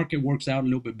think the market works out a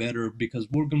little bit better because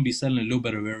we're going to be selling a little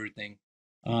bit of everything,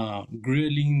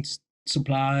 grilling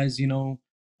supplies, you know,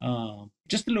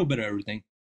 just a little bit of everything.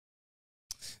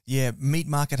 Yeah, meat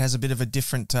market has a bit of a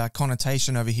different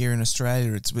connotation over here in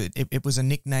Australia. It was a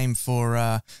nickname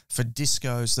for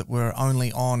discos that were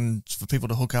only on for people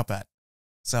to hook up at.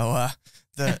 So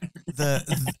the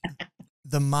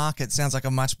the market sounds like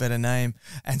a much better name.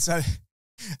 And so,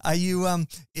 are you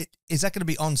is that going to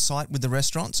be on site with the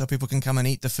restaurant so people can come and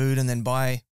eat the food and then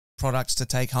buy products to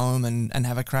take home and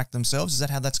have a crack themselves? Is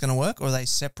that how that's going to work, or are they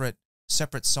separate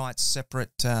sites,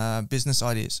 separate business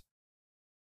ideas?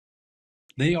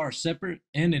 They are separate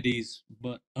entities,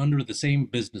 but under the same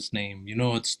business name. You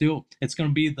know, it's going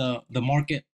to be the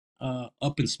market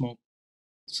Up in Smoke.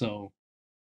 So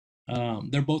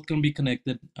they're both going to be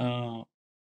connected.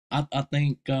 I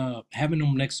think having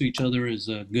them next to each other is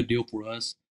a good deal for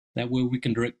us. That way we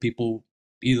can direct people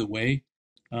either way.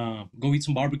 Go eat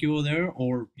some barbecue over there,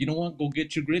 or you know what, go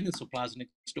get your grilling supplies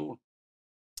next door.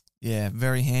 Yeah,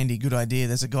 very handy. Good idea.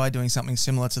 There's a guy doing something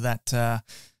similar to that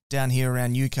down here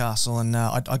around Newcastle, and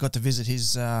I got to visit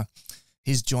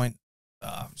his joint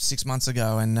 6 months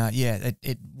ago, and yeah,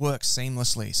 it works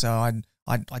seamlessly. So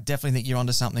I definitely think you're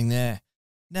onto something there.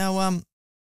 Now,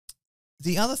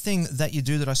 the other thing that you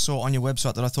do that I saw on your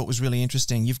website that I thought was really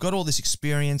interesting, you've got all this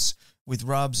experience with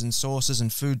rubs and sauces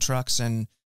and food trucks and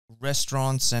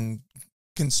restaurants and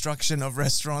construction of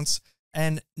restaurants,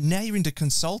 and now you're into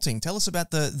consulting. Tell us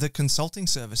about the consulting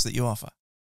service that you offer.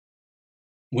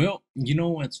 Well, you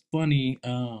know, it's funny.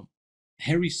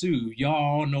 Harry Sue, y'all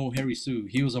all know Harry Sue.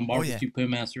 He was on Oh yeah. BBQ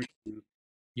Pitmasters.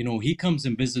 You know, he comes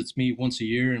and visits me once a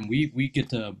year, and we get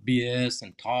to BS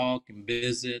and talk and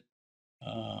visit.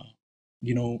 Uh,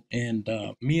 you know, and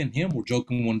me and him were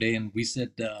joking one day, and we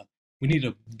said we need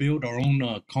to build our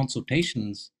own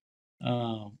consultations.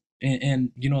 Uh,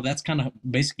 and you know, that's kind of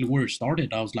basically where it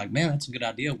started. I was like, man, that's a good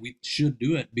idea. We should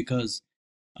do it because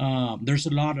there's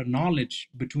a lot of knowledge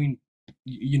between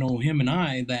you know him and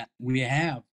I that we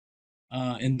have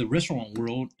in the restaurant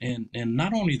world, and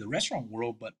not only the restaurant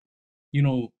world, but you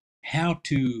know how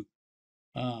to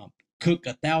uh, cook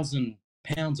 1,000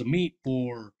 pounds of meat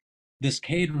for this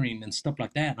catering and stuff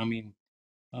like that. I mean,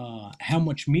 how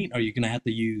much meat are you going to have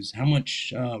to use? How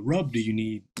much rub do you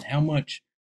need? How much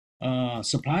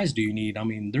supplies do you need? I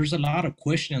mean, there's a lot of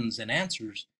questions and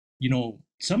answers. You know,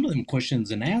 some of them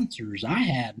questions and answers I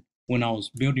had when I was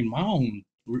building my own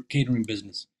catering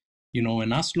business. You know,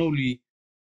 and I slowly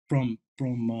from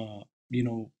you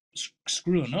know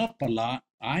screwing up a lot,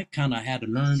 I kind of had to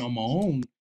learn on my own.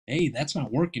 Hey, that's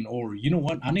not working, or you know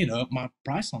what? I need to up my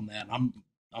price on that. I'm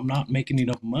not making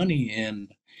enough money,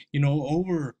 and you know,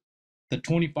 over the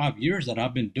 25 years that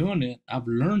I've been doing it, I've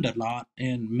learned a lot.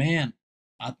 And man,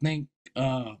 I think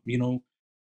you know,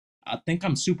 I think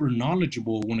I'm super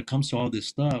knowledgeable when it comes to all this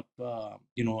stuff.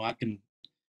 You know, I can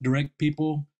direct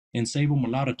people and save them a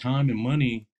lot of time and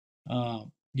money. Uh,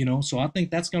 you know, so I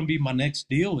think that's going to be my next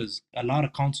deal is a lot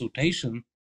of consultation,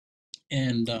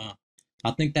 and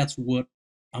I think that's what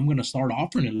I'm going to start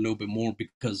offering it a little bit more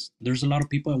because there's a lot of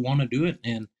people that want to do it.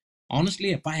 And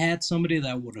honestly, if I had somebody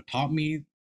that would have taught me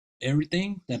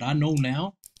everything that I know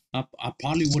now, I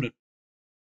probably would have,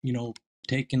 you know,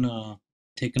 taken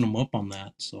taken them up on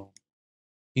that. So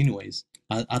anyways,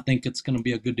 I think it's going to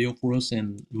be a good deal for us,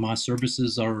 and my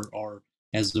services are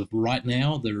as of right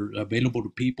now they're available to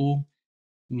people.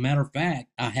 Matter of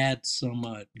fact, I had some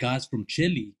guys from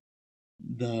Chile,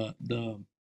 the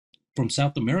from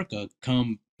South America,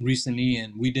 come recently,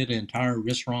 and we did an entire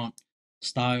restaurant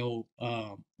style,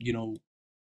 you know,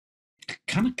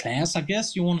 kind of class, I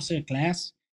guess you want to say a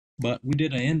class, but we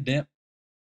did an in-depth,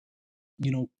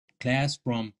 you know, class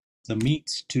from the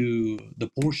meats to the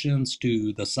portions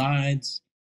to the sides.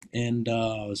 And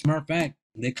as a matter of fact,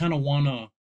 they kind of want to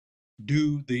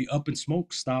do the Up and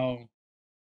Smoke style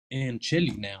in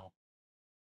Chile now.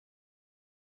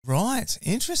 Right.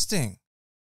 Interesting.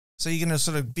 So you're going to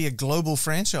sort of be a global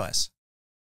franchise.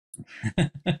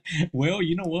 Well,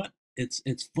 you know what?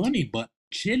 It's funny, but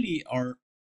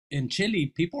in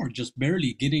Chile, people are just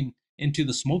barely getting into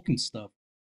the smoking stuff.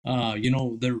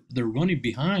 They're running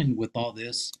behind with all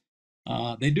this.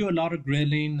 They do a lot of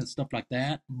grilling and stuff like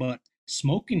that, but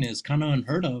smoking is kind of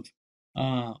unheard of.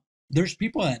 Uh, there's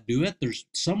people that do it. There's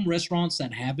some restaurants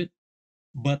that have it,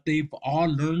 but they've all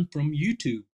learned from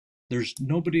YouTube. There's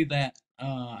nobody that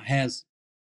has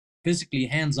physically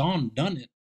hands-on done it.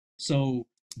 So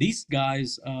these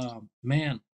guys,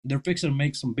 man, they're fixing to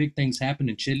make some big things happen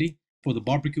in Chile for the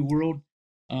barbecue world.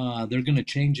 They're going to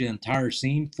change the entire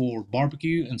scene for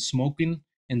barbecue and smoking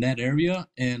in that area,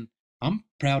 and I'm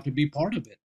proud to be part of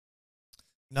it.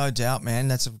 No doubt, man.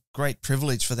 That's a great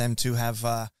privilege for them to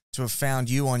have found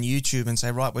you on YouTube and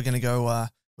say, right, we're going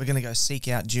to go seek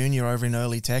out Junior over in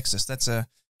early Texas. That's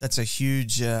a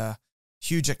huge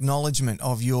acknowledgement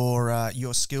of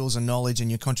your skills and knowledge and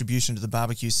your contribution to the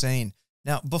barbecue scene.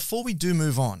 Now, before we do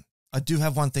move on, I do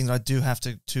have one thing that I do have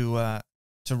to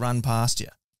run past you.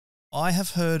 I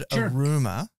have heard Sure. a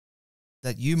rumor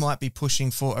that you might be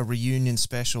pushing for a reunion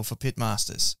special for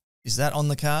Pitmasters. Is that on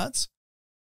the cards?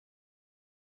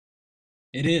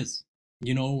 It is.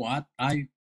 You know, I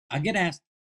get asked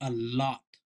a lot,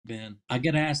 Ben. I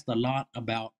get asked a lot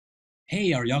about,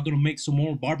 hey, are y'all gonna make some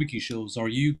more barbecue shows? Are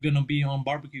you gonna be on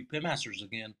BBQ Pitmasters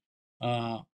again?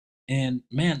 And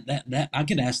man, that I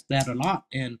get asked that a lot,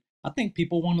 and I think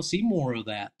people want to see more of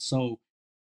that. So,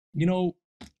 you know,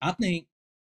 I think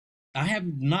I have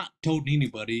not told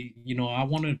anybody. You know, I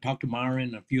wanted to talk to Myron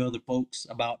and a few other folks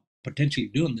about potentially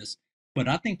doing this, but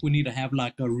I think we need to have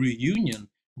like a reunion,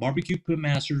 barbecue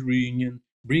pitmasters reunion.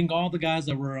 Bring all the guys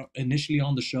that were initially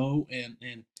on the show, and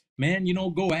man, you know,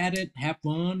 go at it, have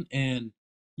fun, and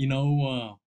you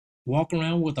know, walk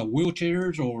around with our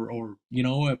wheelchairs, or you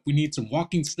know, if we need some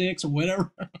walking sticks or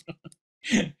whatever.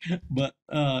 But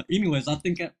anyways, I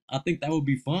think that would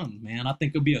be fun, man. I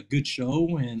think it'll be a good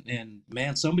show, and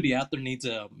man, somebody out there needs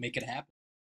to make it happen.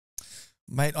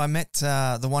 Mate, I met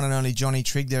the one and only Johnny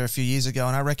Trigg there a few years ago,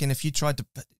 and I reckon if you tried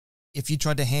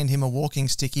to hand him a walking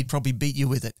stick, he'd probably beat you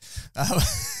with it.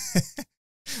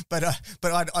 But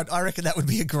I reckon that would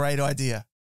be a great idea.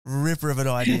 Ripper of an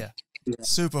idea. Yeah.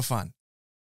 Super fun.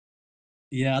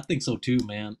 Yeah, I think so too,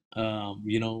 man.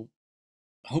 You know,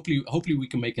 hopefully we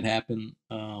can make it happen.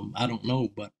 I don't know,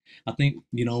 but I think,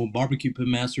 you know, barbecue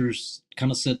pitmasters kind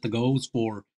of set the goals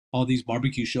for all these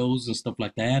barbecue shows and stuff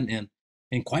like that.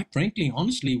 And quite frankly,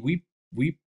 honestly,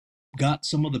 we got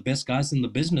some of the best guys in the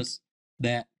business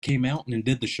that came out and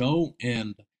did the show.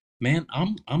 And man,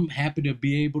 I'm happy to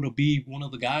be able to be one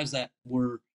of the guys that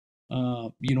were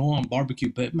you know, on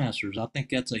barbecue pitmasters. I think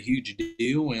that's a huge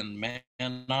deal, and man,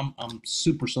 I'm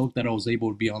super stoked that I was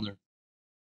able to be on there.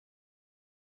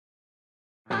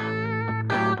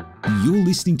 You're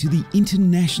listening to the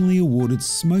internationally awarded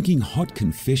Smoking Hot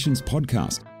Confessions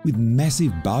podcast with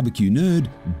massive barbecue nerd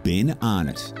Ben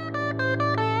Arnott.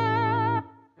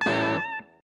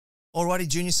 Alrighty,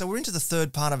 Junior, so we're into the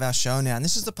third part of our show now, and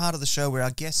this is the part of the show where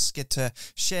our guests get to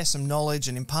share some knowledge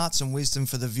and impart some wisdom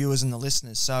for the viewers and the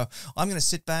listeners. So I'm going to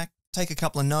sit back, take a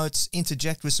couple of notes,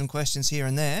 interject with some questions here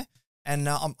and there, and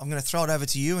I'm going to throw it over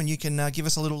to you, and you can give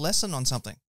us a little lesson on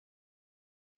something.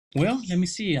 Well, let me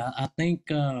see. I think,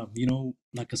 you know,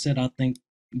 like I said, I think,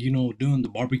 you know, doing the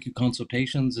barbecue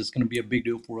consultations is going to be a big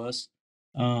deal for us.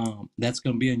 That's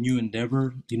going to be a new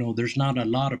endeavor. You know, there's not a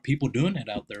lot of people doing it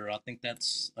out there. I think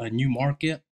that's a new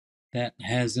market that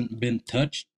hasn't been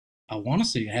touched. I want to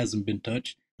say it hasn't been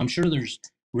touched. I'm sure there's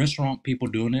restaurant people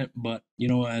doing it, but, you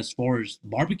know, as far as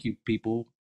barbecue people,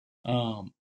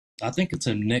 I think it's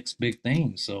a next big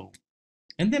thing. So,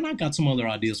 and then I got some other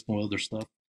ideas for other stuff.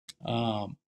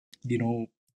 You know,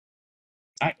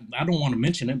 I don't want to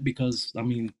mention it because, I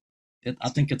mean, I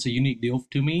think it's a unique deal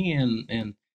to me,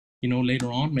 and you know,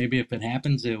 later on, maybe if it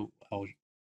happens, I'll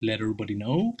let everybody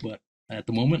know. But at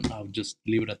the moment, I'll just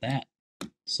leave it at that.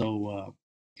 So,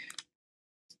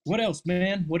 what else,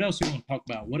 man? What else you want to talk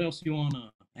about? What else you want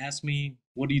to ask me?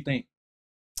 What do you think?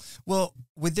 Well,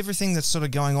 with everything that's sort of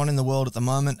going on in the world at the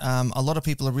moment, a lot of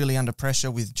people are really under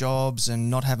pressure with jobs and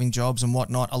not having jobs and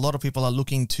whatnot. A lot of people are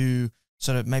looking to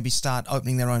sort of maybe start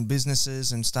opening their own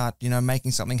businesses and start, you know,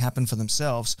 making something happen for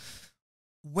themselves.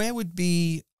 Where would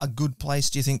be a good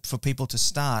place, do you think, for people to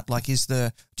start? Like, do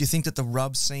you think that the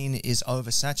rub scene is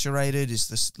oversaturated?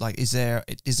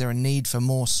 Is there a need for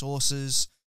more sources?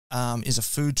 Is a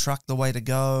food truck the way to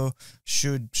go?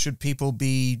 Should people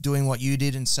be doing what you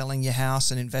did and selling your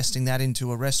house and investing that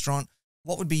into a restaurant?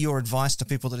 What would be your advice to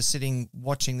people that are sitting,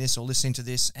 watching this or listening to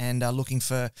this and are looking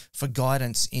for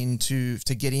guidance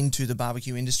to get into the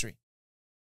barbecue industry?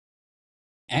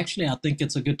 Actually, I think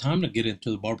it's a good time to get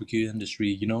into the barbecue industry.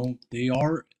 You know,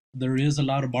 there is a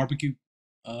lot of barbecue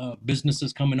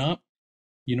businesses coming up,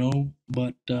 you know,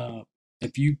 but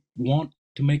if you want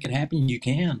to make it happen, you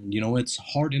can. You know, it's a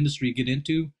hard industry to get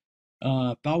into.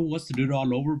 If I was to do it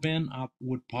all over, Ben, I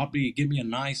would probably give me a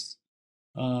nice,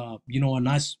 a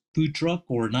nice food truck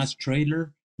or a nice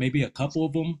trailer, maybe a couple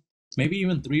of them, maybe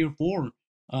even three or four.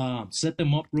 Set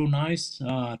them up real nice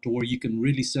to where you can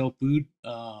really sell food.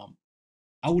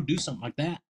 I would do something like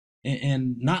that,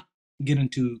 and not get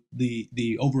into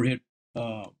the overhead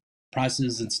uh,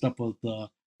 prices and stuff of the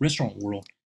restaurant world.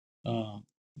 Uh,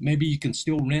 Maybe you can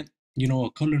still rent, a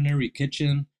culinary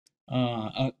kitchen,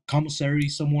 a commissary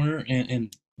somewhere,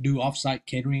 and do offsite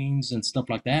caterings and stuff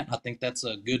like that. I think that's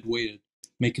a good way of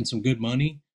making some good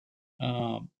money.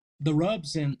 Uh, the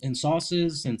rubs and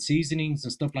sauces and seasonings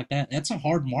and stuff like that, that's a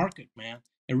hard market, man.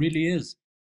 It really is.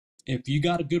 If you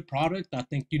got a good product, I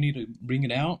think you need to bring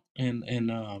it out and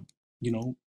you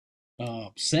know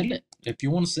sell it. If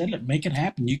you want to sell it, make it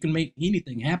happen. You can make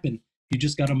anything happen. You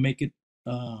just got to make it.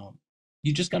 Uh,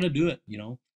 you just got to do it.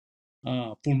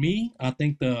 For me, I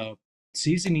think the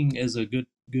seasoning is a good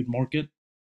market.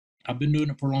 I've been doing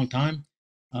it for a long time.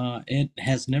 It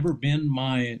has never been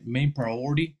my main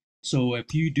priority. So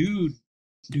if you do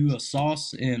a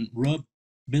sauce and rub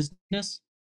business,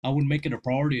 I would make it a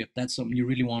priority if that's something you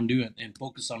really want to do and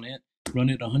focus on it. Run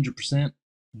it 100%.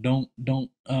 Don't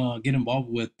get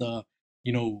involved with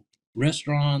you know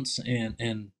restaurants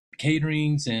and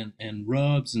caterings and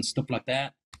rubs and stuff like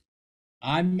that.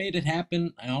 I made it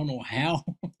happen. I don't know how,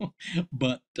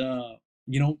 but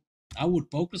you know, I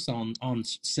would focus on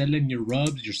selling your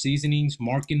rubs, your seasonings,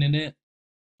 marketing it.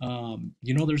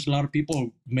 There's a lot of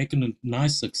people making a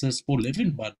nice, successful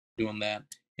living by doing that.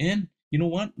 And you know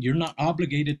what? You're not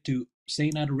obligated to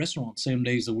staying at a restaurant 7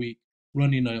 days a week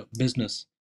running a business.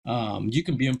 You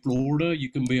can be in Florida, you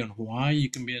can be in Hawaii,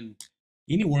 you can be in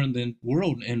anywhere in the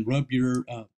world and rub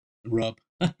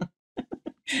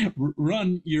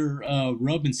run your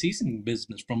rub and seasoning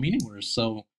business from anywhere.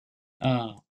 So,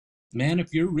 uh, man,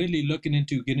 if you're really looking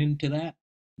into getting into that,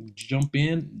 jump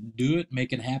in, do it,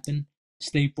 make it happen,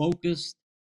 stay focused.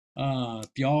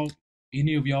 If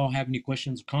any of y'all have any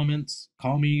questions or comments,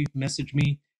 call me, message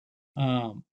me.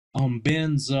 On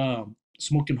Ben's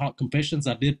Smoking Hot Confessions,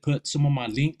 I did put some of my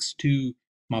links to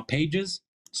my pages.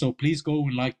 So please go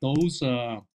and like those.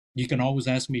 You can always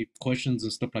ask me questions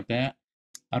and stuff like that.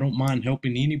 I don't mind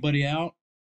helping anybody out.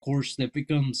 Of course, if it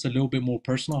becomes a little bit more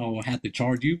personal, I will have to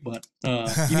charge you. But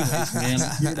anyways, man,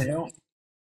 I'm here to help.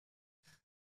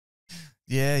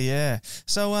 Yeah, yeah.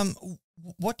 So,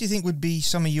 what do you think would be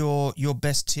some of your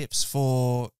best tips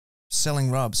for selling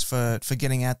rubs, for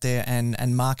getting out there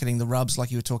and marketing the rubs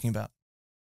like you were talking about?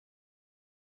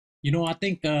 I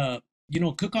think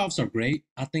cook-offs are great.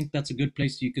 I think that's a good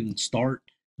place you can start.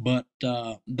 But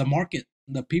the market,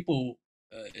 the people,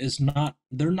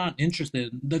 they're not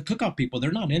interested. The cook-off people,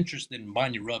 they're not interested in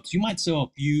buying your rubs. You might sell a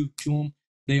few to them.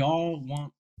 They all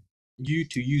want you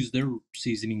to use their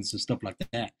seasonings and stuff like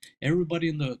that. Everybody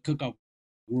in the cook-off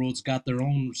world's got their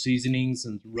own seasonings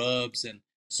and rubs and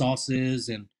sauces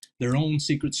and their own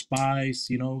secret spice.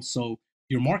 So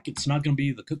your market's not going to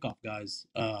be the cook-off guys.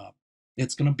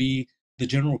 It's going to be the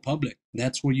general public.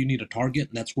 That's where you need to target,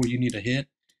 and that's where you need to hit.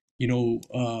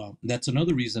 That's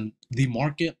another reason the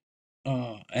market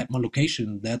at my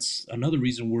location, that's another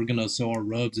reason we're going to sell our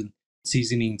rubs and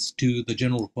seasonings to the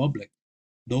general public.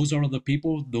 Those are the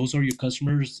people, those are your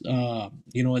customers.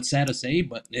 It's sad to say,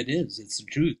 but it's the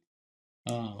truth.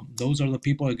 Those are the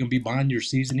people that are going to be buying your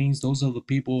seasonings. Those are the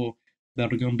people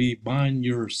that are going to be buying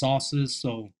your sauces.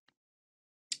 So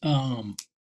um,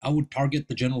 I would target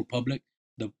the general public,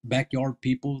 the backyard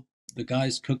people, the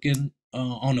guys cooking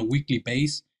on a weekly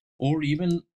base, or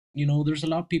even, there's a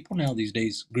lot of people now these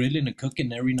days grilling and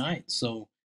cooking every night. So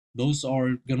those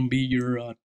are going to be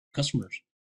your customers.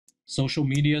 Social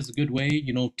media is a good way,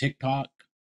 TikTok,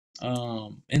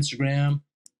 Instagram.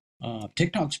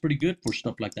 TikTok's pretty good for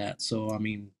stuff like that. So, I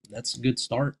mean, that's a good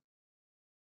start.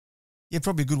 Yeah,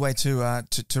 probably a good way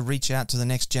to reach out to the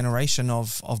next generation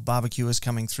of barbecuers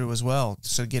coming through as well.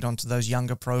 So get onto those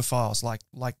younger profiles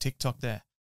like TikTok there.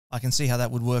 I can see how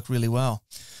that would work really well.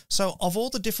 So of all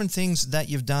the different things that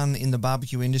you've done in the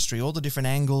barbecue industry, all the different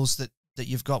angles that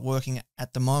you've got working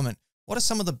at the moment, what are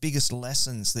some of the biggest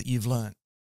lessons that you've learned?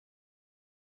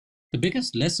 The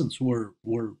biggest lessons were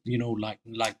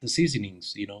like the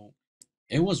seasonings.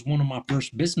 it was one of my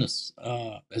first business.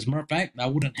 As a matter of fact, I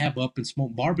wouldn't have Up and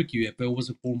Smoke BBQ if it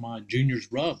wasn't for my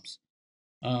junior's rubs.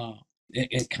 Uh,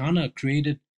 it kind of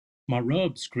created my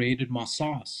rubs, created my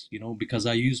sauce, because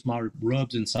I use my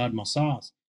rubs inside my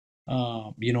sauce.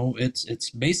 It's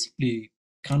basically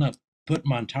kind of put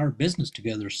my entire business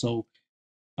together. So,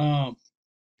 um,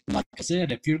 like I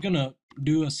said, if you're gonna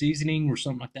do a seasoning or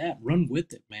something like that, run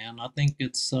with it, man. I think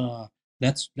that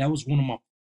was one of my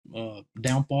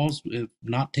downfalls, of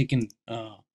not taking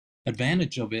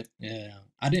advantage of it.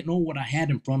 I didn't know what I had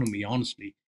in front of me,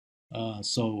 honestly.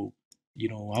 So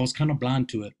I was kind of blind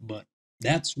to it, but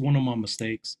that's one of my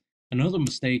mistakes. Another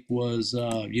mistake was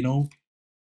trying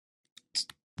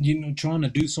to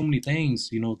do so many things,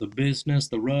 the business,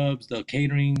 the rubs, the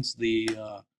caterings,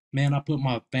 man, I put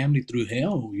my family through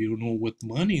hell, with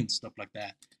money and stuff like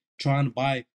that. Trying to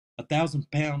buy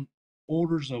 1,000-pound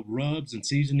orders of rubs and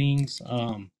seasonings.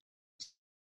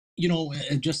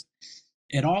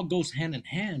 It all goes hand in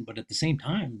hand, but at the same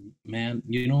time, man,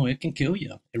 it can kill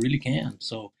you. It really can.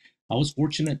 So I was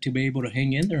fortunate to be able to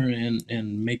hang in there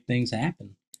and make things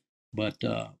happen. But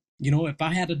if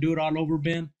I had to do it all over,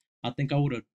 Ben, I think I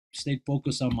would have stayed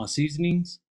focused on my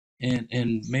seasonings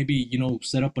and maybe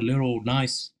set up a little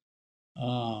nice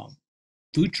uh,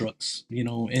 food trucks,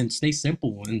 and stay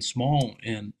simple and small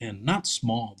and not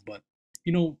small, but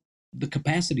you know the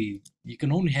capacity, you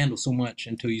can only handle so much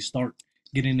until you start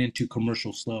getting into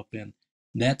commercial stuff, and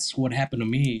that's what happened to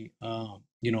me. I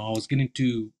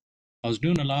was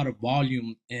doing a lot of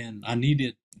volume and I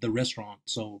needed the restaurant,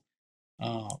 so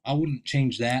I wouldn't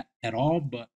change that at all,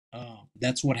 but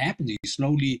that's what happens. You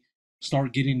slowly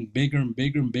start getting bigger and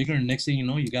bigger and bigger, and next thing you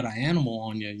know, you got an animal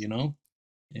on you,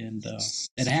 and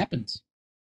it happens.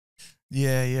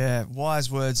 Yeah, yeah.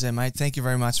 Wise words there, mate. Thank you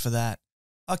very much for that.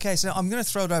 Okay, so I'm going to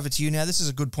throw it over to you now. This is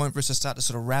a good point for us to start to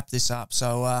sort of wrap this up.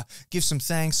 So give some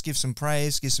thanks, give some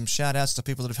praise, give some shout-outs to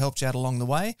people that have helped you out along the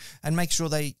way, and make sure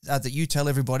that you tell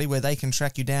everybody where they can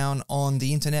track you down on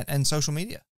the internet and social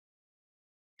media.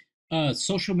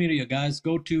 Social media, guys,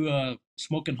 go to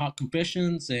Smoking Hot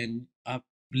Confessions, and I've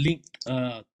linked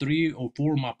 3 or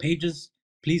 4 of my pages.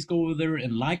 Please go over there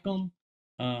and like them.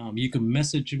 You can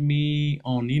message me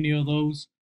on any of those.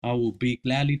 I will be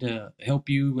gladly to help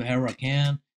you however I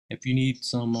can. If you need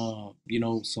some,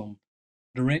 some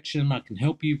direction, I can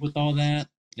help you with all that.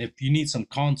 If you need some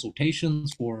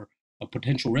consultations for a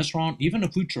potential restaurant, even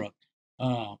a food truck,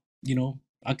 I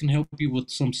can help you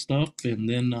with some stuff, and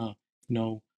then,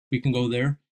 we can go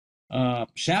there.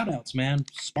 Shout outs, man.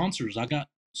 Sponsors. I got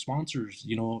sponsors,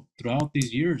 throughout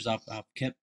these years. I've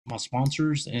kept my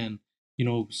sponsors, and,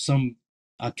 some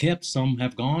I kept, some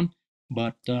have gone,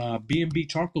 but B&B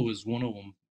Charcoal is one of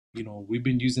them. We've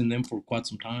been using them for quite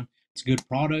some time. It's a good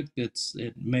product.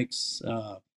 It makes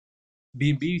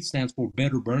B&B stands for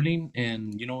better burning,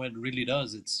 and it really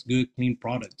does. It's good, clean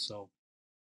product. So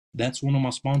that's one of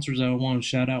my sponsors I want to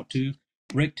shout out to.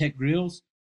 Tech Grills.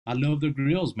 I love their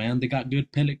grills, man. They got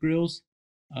good pellet grills.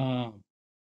 Uh,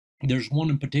 there's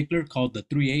one in particular called the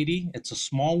 380. It's a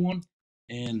small one,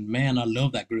 and man, I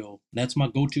love that grill. That's my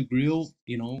go-to grill,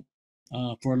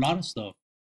 for a lot of stuff.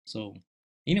 So,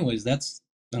 anyways, that's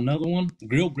another one.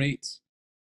 Grill grates.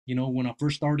 When I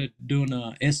first started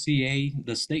doing SCA,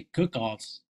 the steak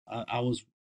cook-offs, I was,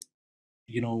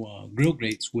 grill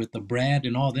grates with the Brad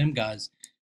and all them guys.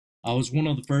 I was one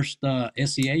of the first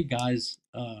SCA guys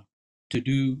to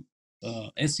do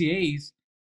SCAs,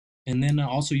 and then I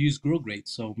also use grill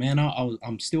grates. So man,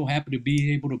 I'm still happy to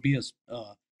be able to be a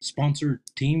sponsored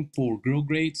team for grill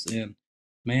grates, and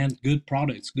man, good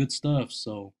products, good stuff.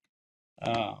 So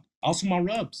also my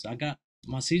rubs, I got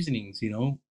my seasonings.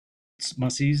 My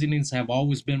seasonings have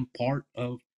always been part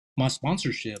of my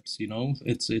sponsorships.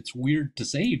 It's weird to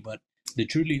say, but they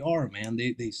truly are, man.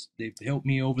 They've helped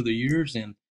me over the years,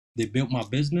 and they built my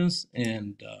business,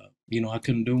 and I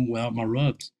couldn't do them without my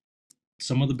rubs.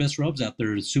 Some of the best rubs out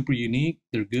there. Are super unique.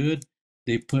 They're good.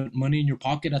 They put money in your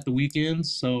pocket at the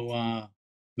weekends. So,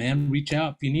 man, reach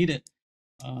out if you need it.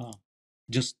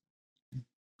 Just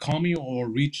call me or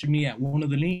reach me at one of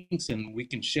the links, and we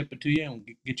can ship it to you and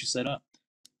get you set up.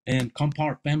 And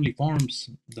Compart Family Farms,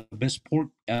 the best pork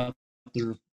out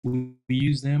there. We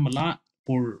use them a lot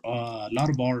for a lot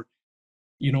of our,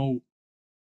 you know,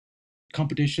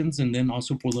 competitions, and then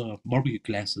also for the barbecue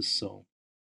classes. So,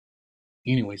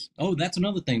 anyways, oh, that's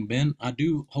another thing, Ben. I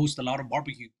do host a lot of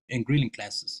barbecue and grilling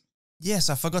classes. Yes,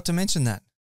 I forgot to mention that.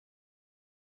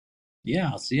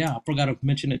 Yeah, so yeah, I forgot to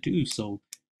mention it too. So,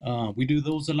 we do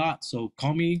those a lot. So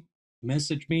call me,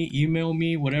 message me, email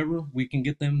me, whatever. We can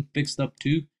get them fixed up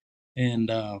too.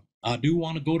 And I do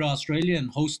want to go to Australia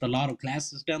and host a lot of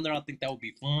classes down there. I think that would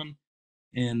be fun.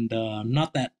 And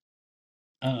not that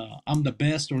I'm the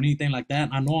best or anything like that.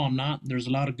 I know I'm not. There's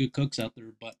a lot of good cooks out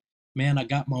there, but man, I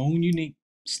got my own unique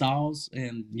styles,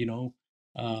 and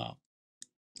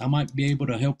I might be able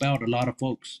to help out a lot of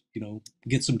folks.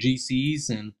 Get some GCs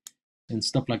and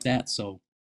stuff like that. So,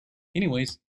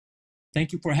 anyways,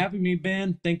 thank you for having me,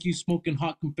 Ben. Thank you, Smoking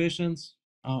Hot Confessions.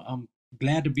 I'm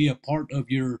glad to be a part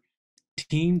of your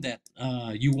team that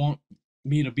you want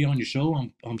me to be on your show.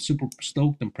 I'm super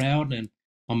stoked and proud, and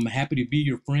I'm happy to be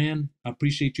your friend. I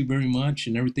appreciate you very much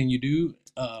and everything you do.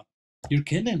 You're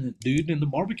killing it, dude, in the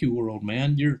barbecue world,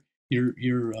 man. Your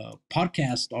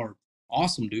podcasts are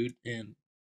awesome, dude, and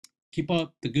keep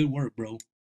up the good work, bro.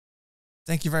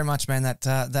 Thank you very much, man.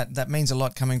 That means a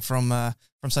lot coming from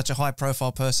such a high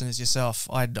profile person as yourself.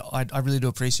 I really do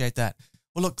appreciate that.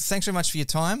 Well, look, thanks very much for your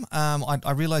time.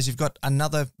 I realize you've got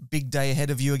another big day ahead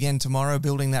of you again tomorrow,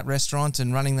 building that restaurant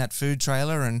and running that food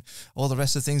trailer and all the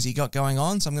rest of the things you got going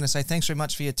on. So I'm going to say thanks very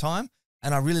much for your time,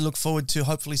 and I really look forward to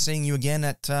hopefully seeing you again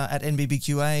at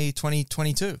NBBQA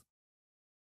 2022.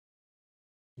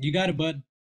 You got it, bud.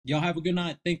 Y'all have a good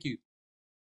night. Thank you.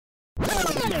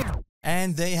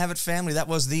 And there you have it, family. That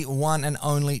was the one and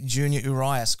only Junior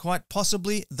Urias, quite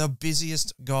possibly the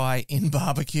busiest guy in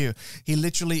barbecue. He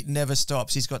literally never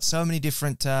stops. He's got so many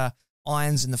different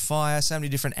irons in the fire, so many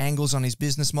different angles on his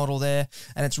business model there,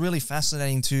 and it's really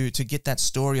fascinating to get that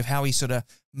story of how he sort of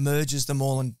merges them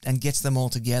all and gets them all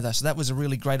together. So that was a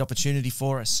really great opportunity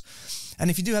for us. And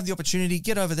if you do have the opportunity,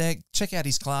 get over there, check out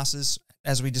his classes,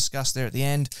 as we discussed there at the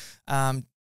end.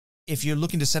 If you're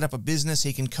looking to set up a business,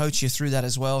 he can coach you through that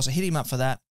as well. So hit him up for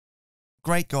that.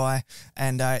 Great guy.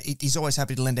 And he's always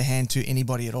happy to lend a hand to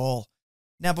anybody at all.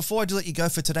 Now, before I do let you go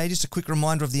for today, just a quick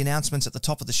reminder of the announcements at the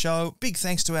top of the show. Big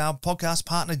thanks to our podcast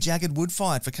partner, Jagged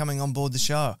Woodfired, for coming on board the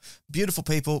show. Beautiful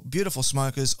people, beautiful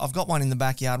smokers. I've got one in the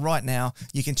backyard right now.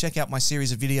 You can check out my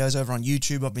series of videos over on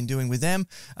YouTube I've been doing with them.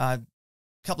 A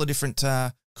couple of different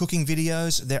cooking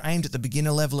videos. They're aimed at the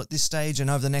beginner level at this stage, and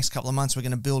over the next couple of months we're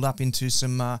going to build up into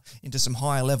some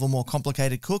higher level, more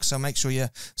complicated cooks. So make sure you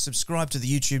subscribe to the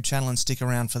YouTube channel and stick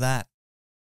around for that.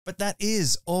 But that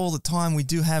is all the time we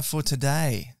do have for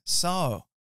today. So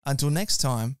until next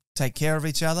time, take care of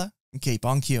each other and keep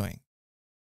on queuing.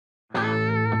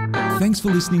 Thanks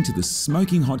for listening to the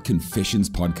Smoking Hot Confessions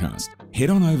podcast. Head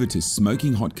on over to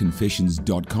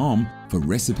smokinghotconfessions.com for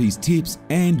recipes, tips,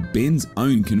 and Ben's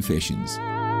own confessions.